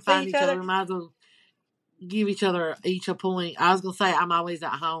both can See find each each other. other. We might as well give each other each a point. I was gonna say I'm always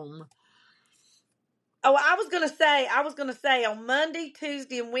at home. Oh, I was gonna say on Monday,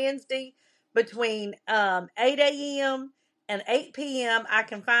 Tuesday, and Wednesday between 8 a.m. and 8 p.m. I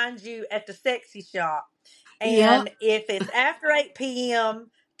can find you at the sexy shop. Yep. And if it's after 8 p.m.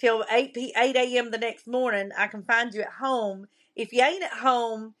 till 8 a.m. the next morning, I can find you at home. If you ain't at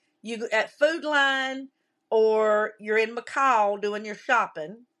home, you at Food Line or you're in McCall doing your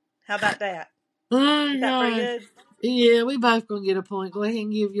shopping. How about that? Oh my Is that pretty gosh. good? Yeah, we both gonna get a point. Go ahead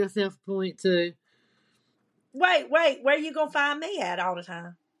and give yourself a point too. Wait, where you gonna find me at all the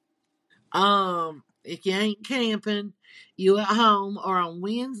time? If you ain't camping, you at home, or on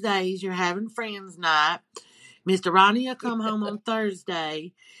Wednesdays you're having friends night. Mr. Ronnie will come home on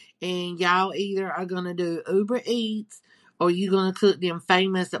Thursday, and y'all either are gonna do Uber Eats, or you gonna cook them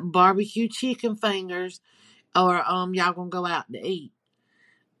famous barbecue chicken fingers, or y'all gonna go out to eat.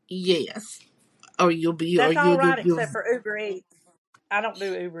 Yes, or That's all you'll right do except for Uber Eats. I don't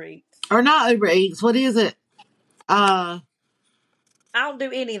do Uber Eats. or not Uber Eats. What is it? Uh, I don't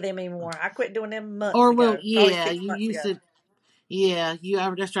do any of them anymore. I quit doing them months or well, ago. Probably yeah, 6 months you ago. said. Yeah, you.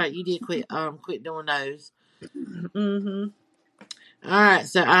 That's right. You did quit doing those. Mm-hmm. All right,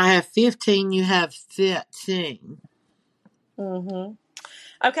 so I have 15. You have 15. Mm-hmm.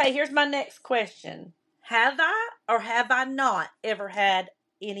 Okay, here's my next question. Have I or have I not ever had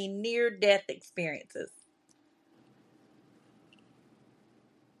any near death experiences?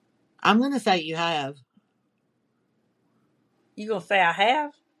 I'm gonna say you have. You gonna say I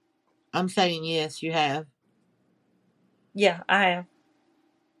have? I'm saying yes, you have. Yeah, I have.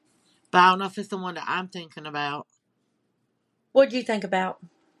 But I don't know if it's the one that I'm thinking about. What'd you think about?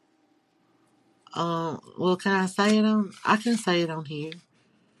 Well, can I say it on? I can say it on here.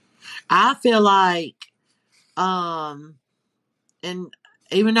 I feel like, um, and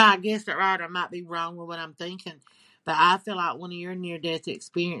even though I guessed it right, I might be wrong with what I'm thinking. But I feel like one of your near death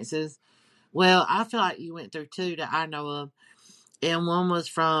experiences. Well, I feel like you went through two that I know of, and one was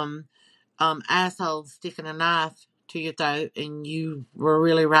from asshole sticking a knife to your throat, and you were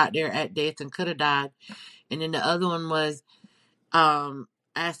really right there at death and could have died. And then the other one was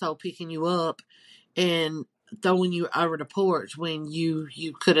asshole picking you up and throwing you over the porch when you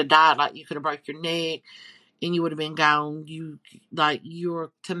could have died, like you could have broke your neck, and you would have been gone.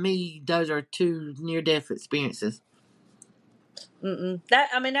 To me, those are two near death experiences. That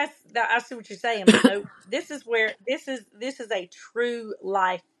I mean, I see what you're saying, but no, this is a true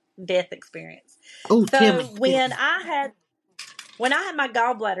life death experience. Oh, tell So me, tell me. when I had my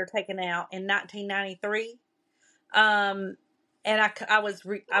gallbladder taken out in 1993, um, and I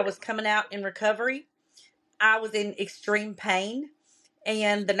was coming out in recovery, I was in extreme pain,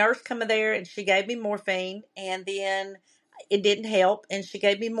 and the nurse come in there and she gave me morphine, and then it didn't help, and she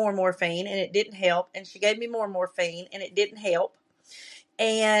gave me more morphine, and it didn't help, and she gave me more morphine, and it didn't help.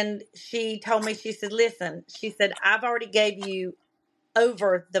 And she told me, she said, listen, she said, I've already gave you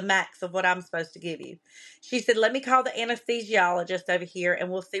over the max of what I'm supposed to give you. She said, let me call the anesthesiologist over here and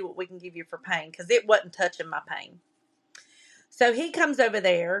we'll see what we can give you for pain, because it wasn't touching my pain. So he comes over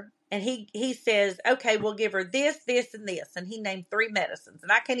there and he says, okay, we'll give her this, this, and this. And he named 3 medicines.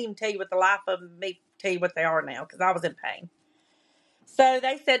 And I can't even tell you what the life of me tell you what they are now, because I was in pain. So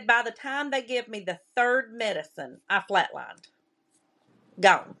they said by the time they give me the 3rd medicine, I flatlined.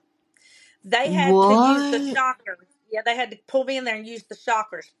 Gone. They had to use the What? shockers. Yeah, they had to pull me in there and use the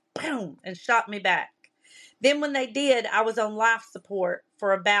shockers. Boom, and shock me back. Then when they did, I was on life support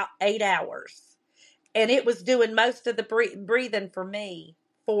for about 8 hours. And it was doing most of the breathing for me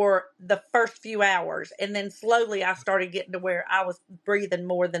for the first few hours. And then slowly I started getting to where I was breathing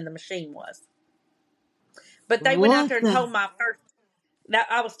more than the machine was. But they went out What there and the? told my first, now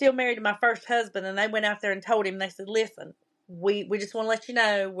I was still married to my first husband, and they went out there and told him, they said, listen, we just want to let you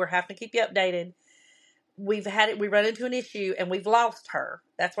know, we're having to keep you updated. We run into an issue and we've lost her.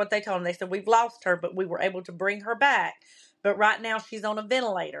 That's what they told him. They said, we've lost her, but we were able to bring her back. But right now she's on a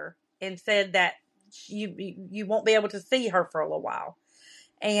ventilator, and said that you won't be able to see her for a little while.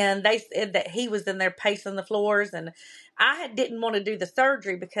 And they said that he was in there pacing the floors, and didn't want to do the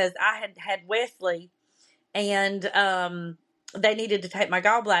surgery because I had Wesley, and they needed to take my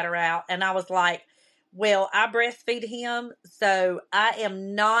gallbladder out, and I was like, well, I breastfeed him, so I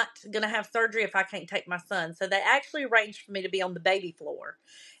am not going to have surgery if I can't take my son. So they actually arranged for me to be on the baby floor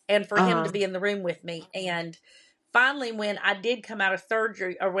and for him Uh, to be in the room with me. And finally, when I did come out of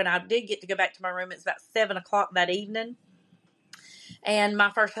surgery, or when I did get to go back to my room, it's about 7 o'clock that evening. And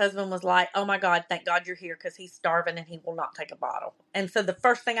my first husband was like, oh my God, thank God you're here, because he's starving and he will not take a bottle. And so the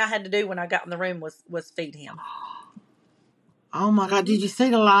first thing I had to do when I got in the room was feed him. oh my God! Mm-hmm. Did you see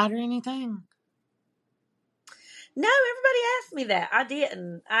the light or anything? No, everybody asked me that. I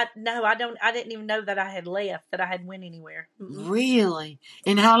didn't. I don't. I didn't even know that I had left. That I had went anywhere. Mm-mm. Really?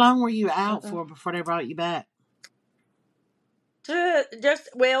 And how long were you out Mm-mm. for before they brought you back? Just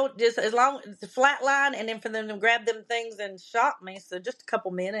as long as the flat line, and then for them to grab them things and shock me. So just a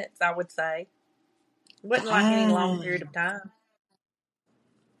couple minutes, I would say. It wasn't like any long period Dang. of time.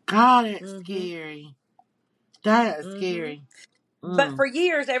 God, that's Mm-hmm. scary. That is Mm-hmm. scary. But Mm. for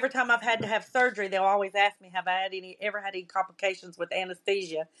years, every time I've had to have surgery, they'll always ask me, "Have I ever had any complications with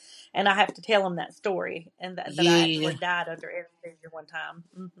anesthesia?" And I have to tell them that story, and that I Yeah. actually died under anesthesia one time.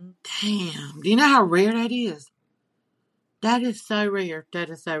 Mm-hmm. Damn. Do you know how rare that is? That is so rare. That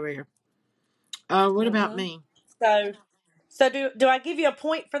is so rare. What about Mm-hmm. me? So, do I give you a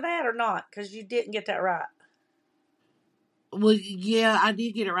point for that or not? Because you didn't get that right. Well, yeah, I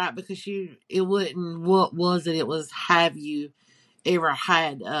did get it right because it wasn't what was it? It was have you ever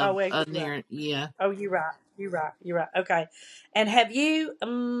had Oh well, a you're right. near, yeah. Oh, you're right. You're right. You're right. Okay. And have you?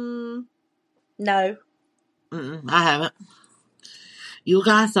 No. Mm-mm, I haven't. You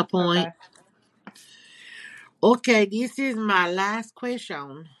got a point. Okay. Okay, this is my last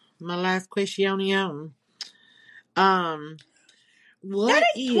question. My last question. Um, That what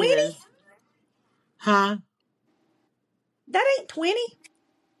ain't 20. is, huh? That ain't 20.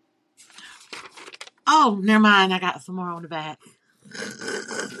 Oh, never mind. I got some more on the back.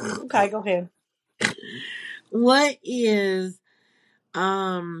 Okay, go ahead. What is,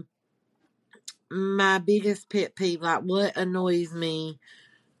 um, my biggest pet peeve? Like, what annoys me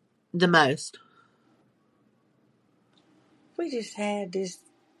the most? We just had this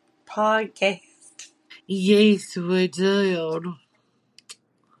podcast. Yes, we did.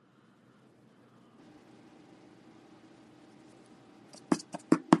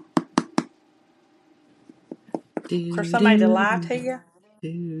 For Do, somebody to do, lie do, to you.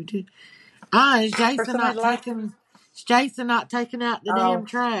 do, do. Ah, For somebody to lie. Is Jason not taking out the Oh, damn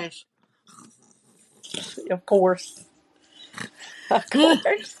trash? of course. Of That's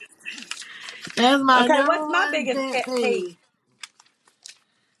course. my Okay, number what's my one biggest pet pet peeve. peeve?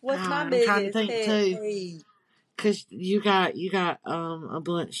 What's my God, I'm trying to biggest think pet too. peeve? Cause you got a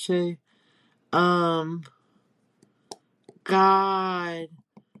bunch too. Um God.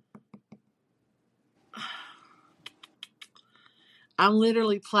 I'm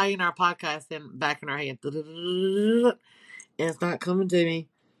literally playing our podcast back in our head. And it's not coming to me.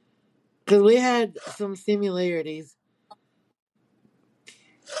 Because we had some similarities.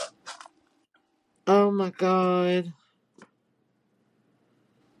 Oh my God.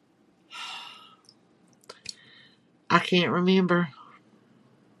 I can't remember.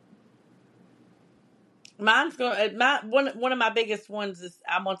 Mine's going. One of my biggest ones is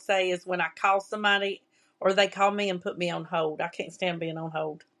I'm gonna say is when I call somebody or they call me and put me on hold. I can't stand being on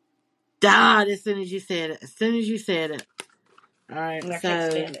hold. Died as soon as you said it. As soon as you said it. All right. I can't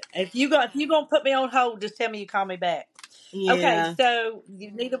So, stand it. If you gonna put me on hold, just tell me you call me back. Okay, yeah. so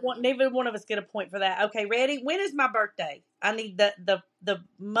neither one of us get a point for that. Okay, ready? When is my birthday? I need the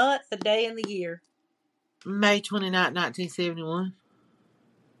month, the day, and the year. May 29th, 1971.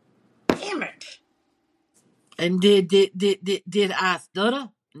 Damn it! And did I stutter?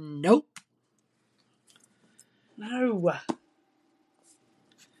 Nope. No.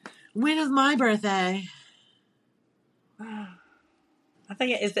 When is my birthday? I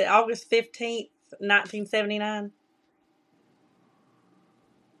think it is it August 15th, 1979.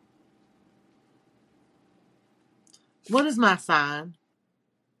 What is my sign?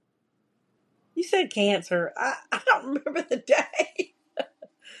 You said Cancer. I don't remember the day.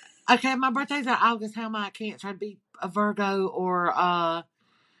 Okay, my birthday's in August. How am I a Cancer? I'd be a Virgo or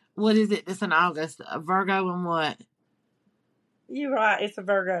what is it that's in August? A Virgo and what? You're right. It's a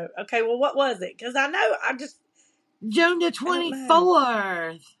Virgo. Okay, well, what was it? Because I know June the I don't know.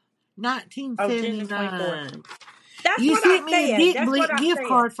 24th, Oh, June the 24th. 1979. That's You what I sent me a said. Dick That's what Blick I gift said.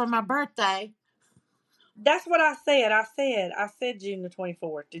 card for my birthday. That's what I said. I said June the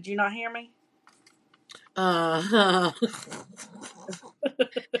 24th. Did you not hear me? Uh,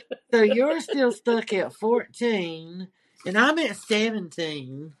 so you're still stuck at 14, and I'm at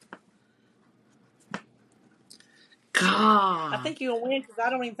 17. I God. think you'll win because I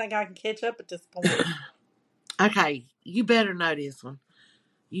don't even think I can catch up at this point. Okay, you better know this one.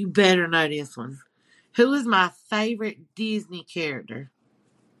 You better know this one. Who is my favorite Disney character?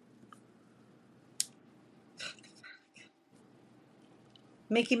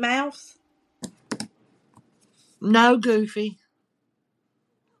 Mickey Mouse? No, Goofy.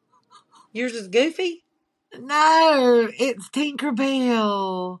 Yours is Goofy? No, it's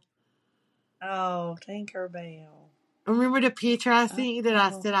Tinkerbell. Oh, Tinkerbell. Remember the picture I sent you that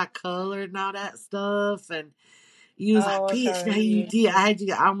I Oh, said I colored and all that stuff? And you was like, oh bitch, no, okay. you Yeah. did. I had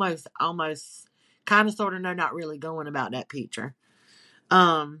you almost, kind of, sort of, no, not really going about that picture.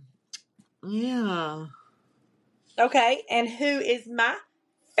 Um, yeah. Okay, and who is my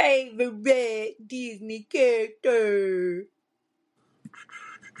favorite Disney character?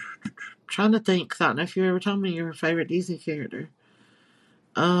 Trying to think, 'cause I don't know if you ever told me your favorite Disney character.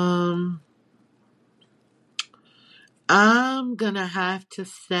 Um, I'm gonna have to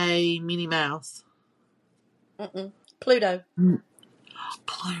say Minnie Mouse. Mm-mm. Pluto.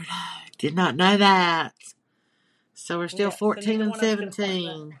 Pluto. Did not know that. So we're still Yeah, so 14 neither and one of us get a point for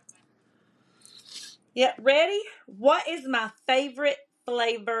that. 17. Yeah, ready? What is my favorite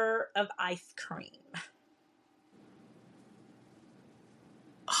flavor of ice cream?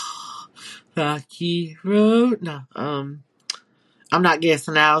 Rocky Road. No, I'm not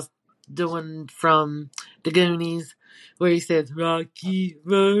guessing. I was doing from the Goonies where he says Rocky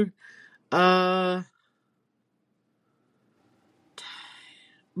Road. Uh,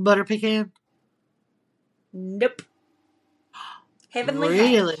 Butter pecan. Nope. Heavenly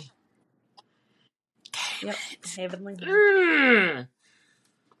Really? Hash. Yep, Heavenly Hash. Mm,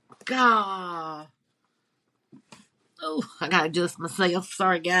 God. Oh, I gotta adjust myself.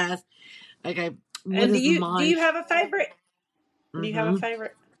 Sorry, guys. Okay, what And do is you do my? you have a favorite? Do you have a Mm-hmm.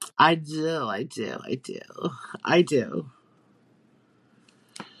 favorite? I do. I do. I do. I do.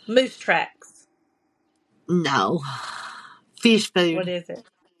 Moose Tracks. No. Fish What food. is it?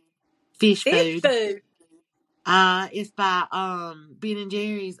 Fish Fish food. food. It's by Ben and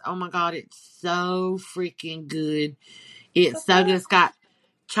Jerry's. Oh my god, it's so freaking good. The It's so good. fuck? It's got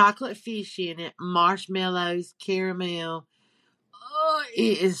chocolate fish in it, marshmallows, caramel. Oh,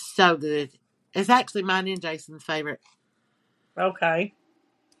 it is so good. It's actually mine and Jason's favorite. Okay.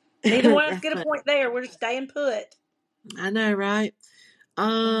 Neither one of us That's get a funny. point there. We're just staying put. I know, right?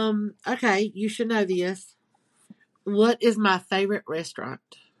 Okay, you should know this. What is my favorite restaurant?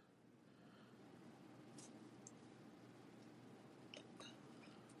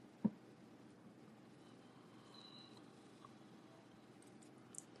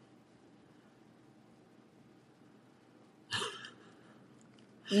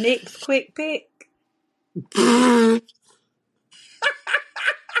 Nick's quick pick.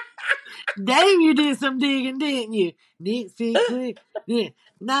 Damn, you did some digging, didn't you? Next secret. Yeah.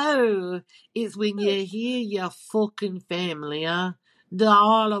 No, it's when you hear your fucking family, huh? The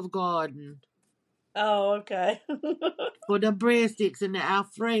Olive Garden Oh, okay. for the breadsticks and the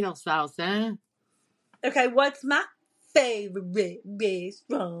Alfredo sauce, huh? Okay, what's my favorite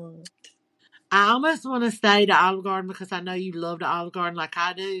restaurant? I almost want to say the Olive Garden because I know you love the Olive Garden like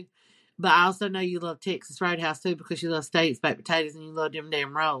I do. But I also know you love Texas Roadhouse too because you love steaks, baked potatoes, and you love them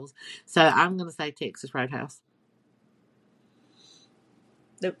damn rolls. So I'm going to say Texas Roadhouse.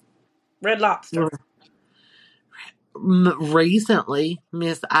 The Red Lobster. Recently,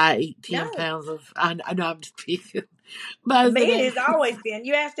 Miss, I eat 10 No. pounds of. I know I'm just picking. But Me, so it that, has always been.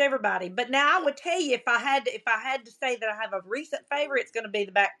 You asked everybody, but now I would tell you if I had to say that I have a recent favorite, it's going to be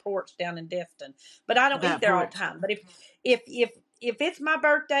the back porch down in Destin. But I the don't eat back there all the porch. time. But if it's my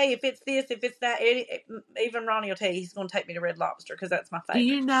birthday, if it's this, if it's that, even Ronnie will tell you he's going to take me to Red Lobster because that's my Do favorite.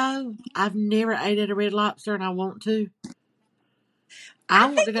 you know I've never ate at a Red Lobster and I want to? I I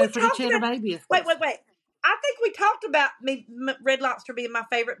want think to we go for the talked cheddar about. bay Wait, biscuits. wait, wait. I think we talked about Red Lobster being my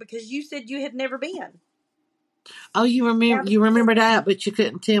favorite because you said you had never been. Oh, you Now remember? that You you said remember that, but you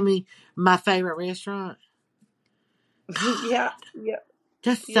couldn't tell me my favorite restaurant. that. Yeah, yeah,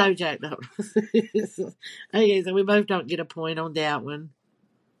 That's yeah. so jacked up. Okay, so we both don't get a point on that one.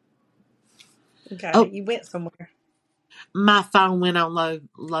 Okay, Oh, you went somewhere. my phone went on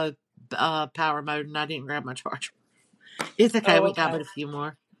low power mode, and I didn't grab my charger. It's okay. Oh, We got okay. but a few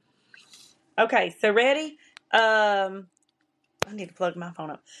more. Okay, so ready? I need to plug my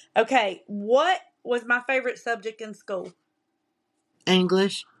phone up. Okay, what was my favorite subject in school?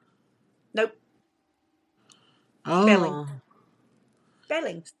 English. Nope. Spelling. Oh,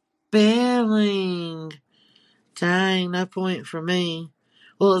 Spelling. spelling. Dang, no point for me.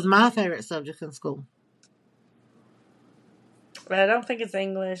 Well, it was my favorite subject in school. But I don't think it's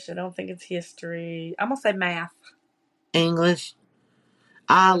English. I don't think it's history. I'm gonna say math. English.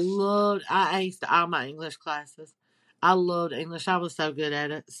 English. I aced all my English classes. I loved English. I was so good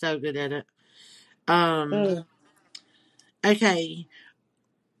at it. So good at it. Um, Mm. okay.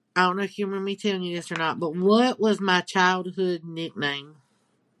 I don't know if you remember me telling you this or not, but what was my childhood nickname?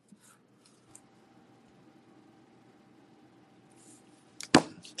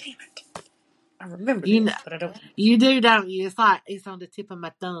 Damn it! I remember You know, this, but I don't. you do, don't you? It's like it's on the tip of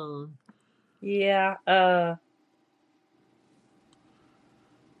my tongue. Yeah.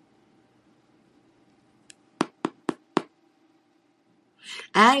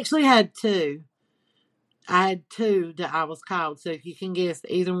 I actually had two. I had two that I was called. So if you can guess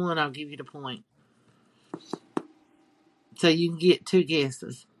either one, I'll give you the point. So you can get two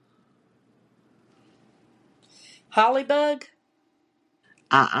guesses. Hollybug.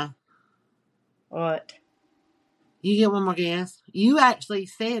 Uh. What? You get one more guess. You actually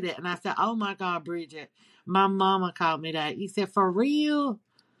said it, and I said, "Oh my God, Bridget, my mama called me that." You said, "For real?"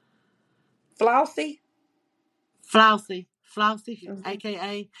 Flossie. Flossie, Flossie, Mm-hmm.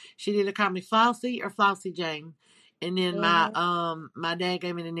 aka she either call me Flossie or Flossie Jane, and then Mm-hmm. my dad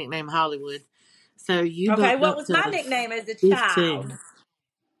gave me the nickname Hollywood. So you Okay, bumped what up was my to nickname as a child? 15.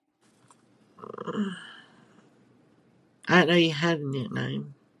 I didn't know you had a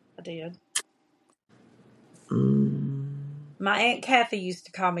nickname. I did. Mm. My Aunt Kathy used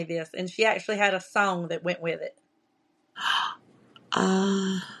to call me this, and she actually had a song that went with it.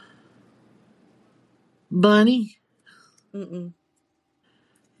 Uh, Bunny? Mm-mm.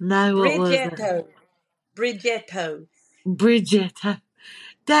 No, what was it? Bridgetto. Bridgetto. Bridget.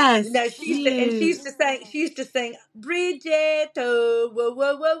 That's No, she used to, and cute. she used to sing Bridgetto. Whoa,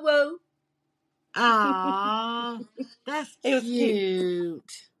 whoa, whoa, Aw, whoa. that's It was cute.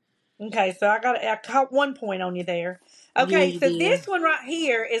 cute. Okay, so I caught 1 point on you there. Yeah, Okay, you so did. this one right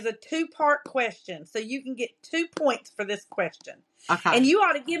here is a two-part question. So you can get 2 points for this question. And Okay. you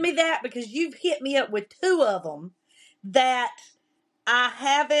ought to give me that because you've hit me up with two of them that I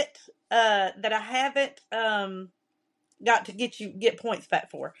haven't got to get points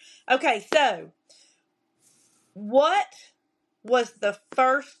back for. Okay, so what was the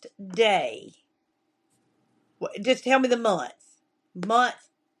first day? Just tell me the month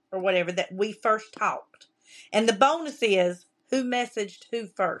or whatever that we first talked. And the bonus is who messaged who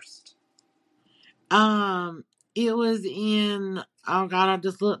first. Um, it was in. Oh God, I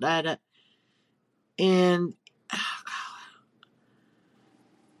just looked at it, and oh God,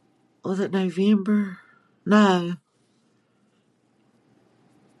 was it November? No,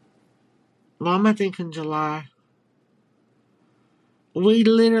 why am I thinking July? We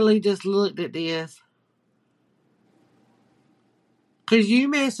literally just looked at this because you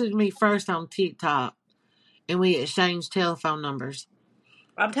messaged me first on TikTok, and we exchanged telephone numbers.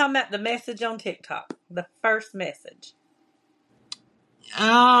 I'm talking about the message on TikTok. The first message.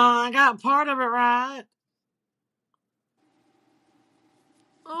 Oh, I got part of it right.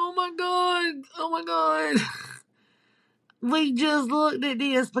 Oh my god! Oh my god! We just looked at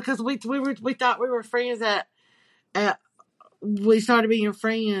this because we thought we were friends at we started being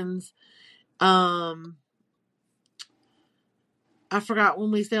friends. I forgot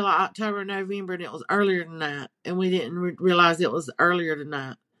when we said like October, November, and it was earlier than that, and we didn't realize it was earlier than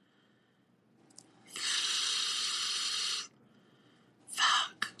that.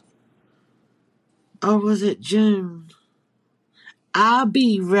 Fuck. Or was it June? I'll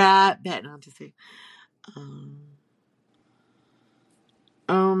be right back. No, just see.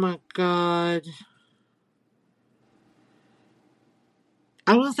 Oh my god.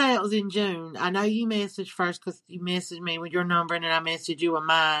 I will say it was in June. I know you messaged first because you messaged me with your number, and then I messaged you with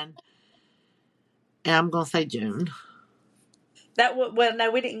mine. And I'm gonna say June. Well,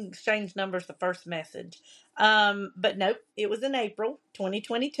 no, we didn't exchange numbers the first message. But nope, it was in April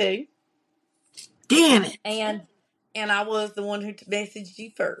 2022. Damn it! And I was the one who messaged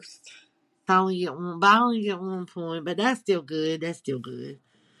you first. I only get 1 point, but that's still good. That's still good.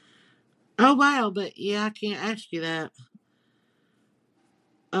 Oh wow, but yeah, I can't ask you that.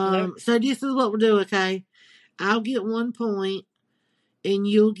 Nope. So this is what we'll do, okay? I'll get 1 point, and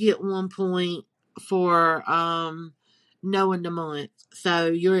you'll get 1 point for knowing the month. So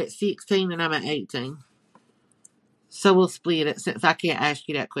you're at 16 and I'm at 18. So we'll split it since I can't ask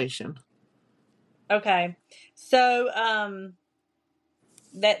you that question. Okay. So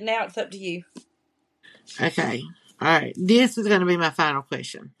that now it's up to you. Okay. All right. This is going to be my final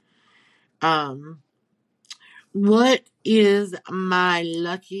question. What is my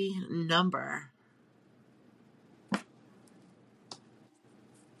lucky number?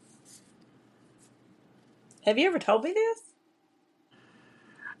 Have you ever told me this?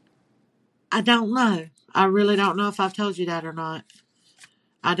 I don't know. I really don't know if I've told you that or not.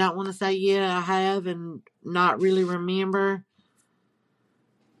 I don't want to say yeah, I have and not really remember.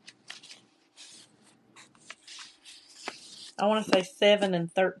 I want to say 7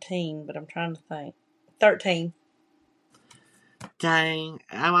 and 13, but I'm trying to think. 13. Dang.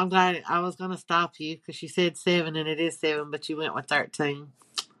 I'm glad I was going to stop you because you said 7 and it is 7, but you went with 13.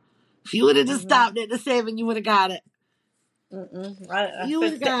 If you would have just stopped at the 7, you would have got it. I You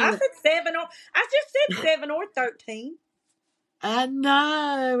would said have got I it. said 7 or I just said 7 or 13. I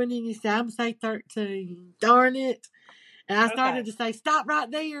know. And then you say, I'm say 13. Darn it. And I started Okay. to say, stop right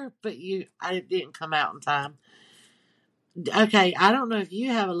there, but I didn't come out in time. Okay, I don't know if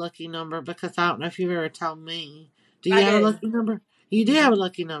you have a lucky number because I don't know if you've ever told me. Do you I have a do. lucky number? You do have a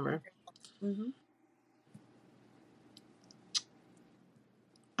lucky number. Mm-hmm.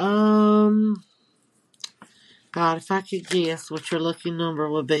 Um, God, if I could guess what your lucky number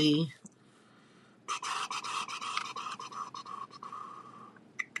would be.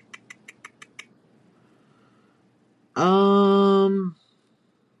 Um,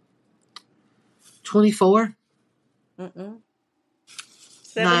 24? Mm-mm. No.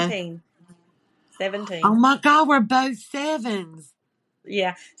 17. Oh 17. my God, we're both sevens.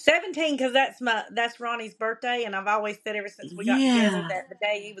 Yeah, 17 because that's Ronnie's birthday, and I've always said ever since we got together Yeah. that the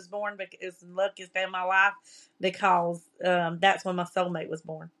day he was born is the luckiest day of my life because that's when my soulmate was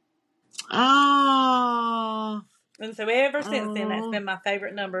born. Oh. And so ever since then, that's Oh. been my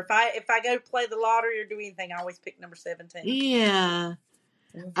favorite number. If I go play the lottery or do anything, I always pick number 17. Yeah.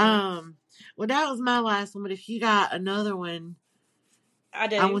 Mm-hmm. Um, well, that was my last one, but if you got another one, I I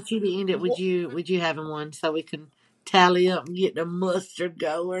do. want you to end it with you having one so we can tally up and get the mustard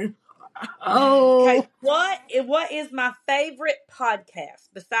going. Okay, Oh. what is my favorite podcast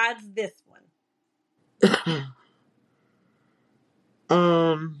besides this one?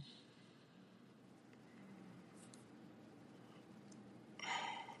 um,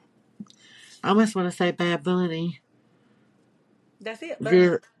 I almost want to say Bad Bunny. That's it, Bunny.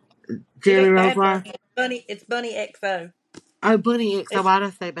 Jer- It Jelly ain't Roll Bad Bar. Bunny. It's Bunny. It's Bunny XO. Oh, Bunny XO. It's Why did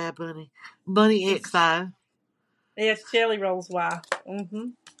I say Bad Bunny? Bunny it's XO. it's Jelly Roll's wife. Mm-hmm.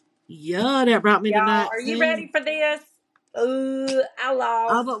 Yeah, that brought me to Y'all, are you 19. ready for this? Ooh, I Oh,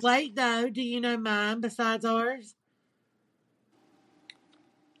 lost. but wait, though. Do you know mine besides ours?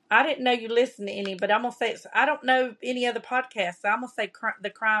 I didn't know you listened to any, but I'm gonna say I don't know any other podcasts. So I'm gonna say the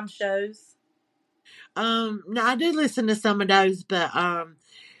crime shows. No, I do listen to some of those, but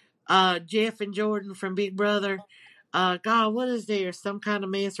Jeff and Jordan from Big Brother. God, what is there? Some kind of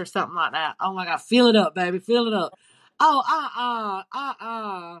mess or something like that. Oh my God, fill it up, baby, fill it up.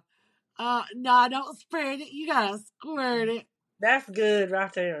 Oh, no, don't spread it. You gotta squirt it. That's good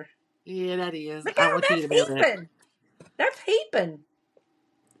right there. Yeah, that is. Look I out, want you that's to be able to. heaping. That's heaping.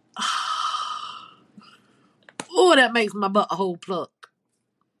 Oh, that makes my butthole pluck.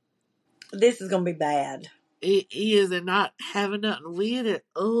 This is gonna be bad. It is, and not having nothing with it.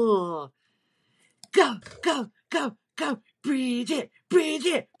 Oh, go, go, go, go, Bridget,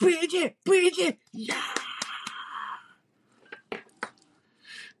 Bridget, Bridget, Bridget. Yeah.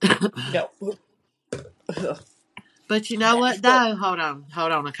 No. But you know what, though? Hold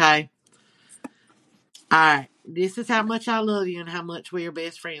on, okay? All right. This is how much I love you and how much we are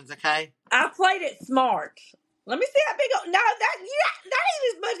best friends, okay? I played it smart. Let me see how big. No, that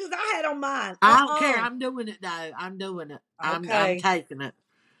ain't as much as I had on mine. I don't care. I'm doing it, though. I'm doing it. I'm Okay. taking it.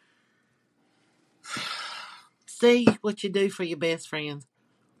 See what you do for your best friends.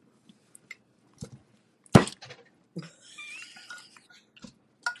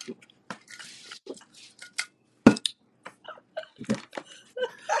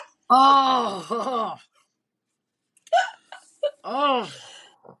 Oh, oh,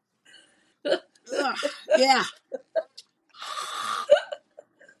 ugh, yeah,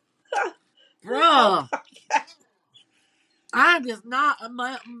 Oh bruh. my God. I'm just not a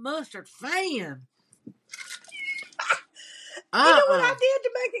mustard fan. You know what Uh-uh. I did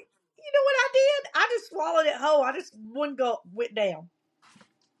to make it? You know what I did? I just swallowed it whole. I just one gulp went down.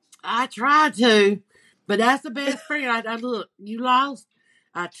 I tried to, but that's the best friend. I look, you lost.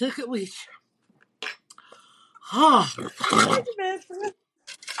 I took it with you. Oh, That's the best friend.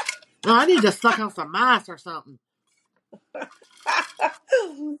 I need to suck on some mice or something.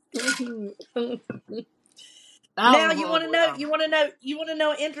 That Now was you want to horrible, know? y'all. You want to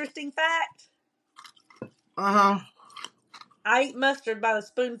know an interesting fact? Uh-huh. I eat mustard by the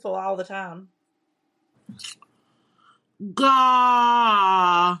spoonful all the time.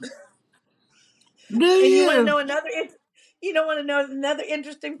 Gah. Do And you want to you? know another? You don't want to know another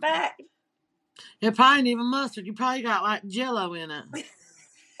interesting fact? It probably ain't even mustard. You probably got like Jello in it.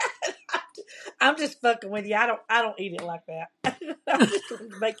 I'm just fucking with you. I don't eat it like that. I'm just trying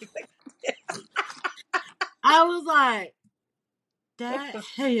to make you think. I was like, that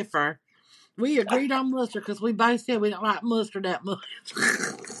heifer. We agreed on mustard because we both said we don't like mustard that much.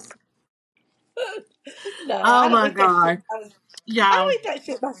 No, Oh I don't my eat that shit. God. I Y'all. don't eat that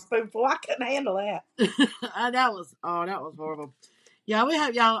shit by spoonful. I couldn't handle that. that was horrible. Yeah, we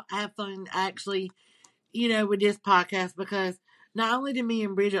hope y'all have fun actually, with this podcast because not only did me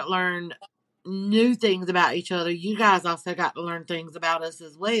and Bridget learn new things about each other, you guys also got to learn things about us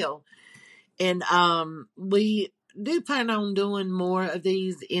as well. And we do plan on doing more of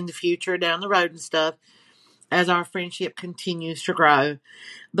these in the future down the road and stuff as our friendship continues to grow.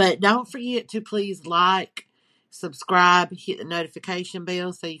 But don't forget to please like, subscribe, hit the notification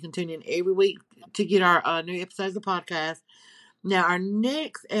bell so you can tune in every week to get our new episodes of the podcast. Now, our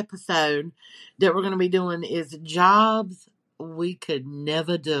next episode that we're going to be doing is jobs we could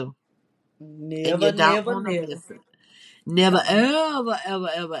never do. And you Never, don't never, want to never. miss it. Never, ever, ever,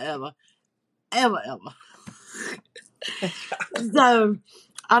 ever, ever, ever, ever. So,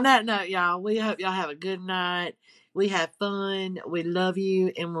 on that note, y'all, we hope y'all have a good night. We have fun. We love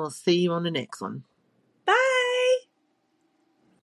you, and we'll see you on the next one.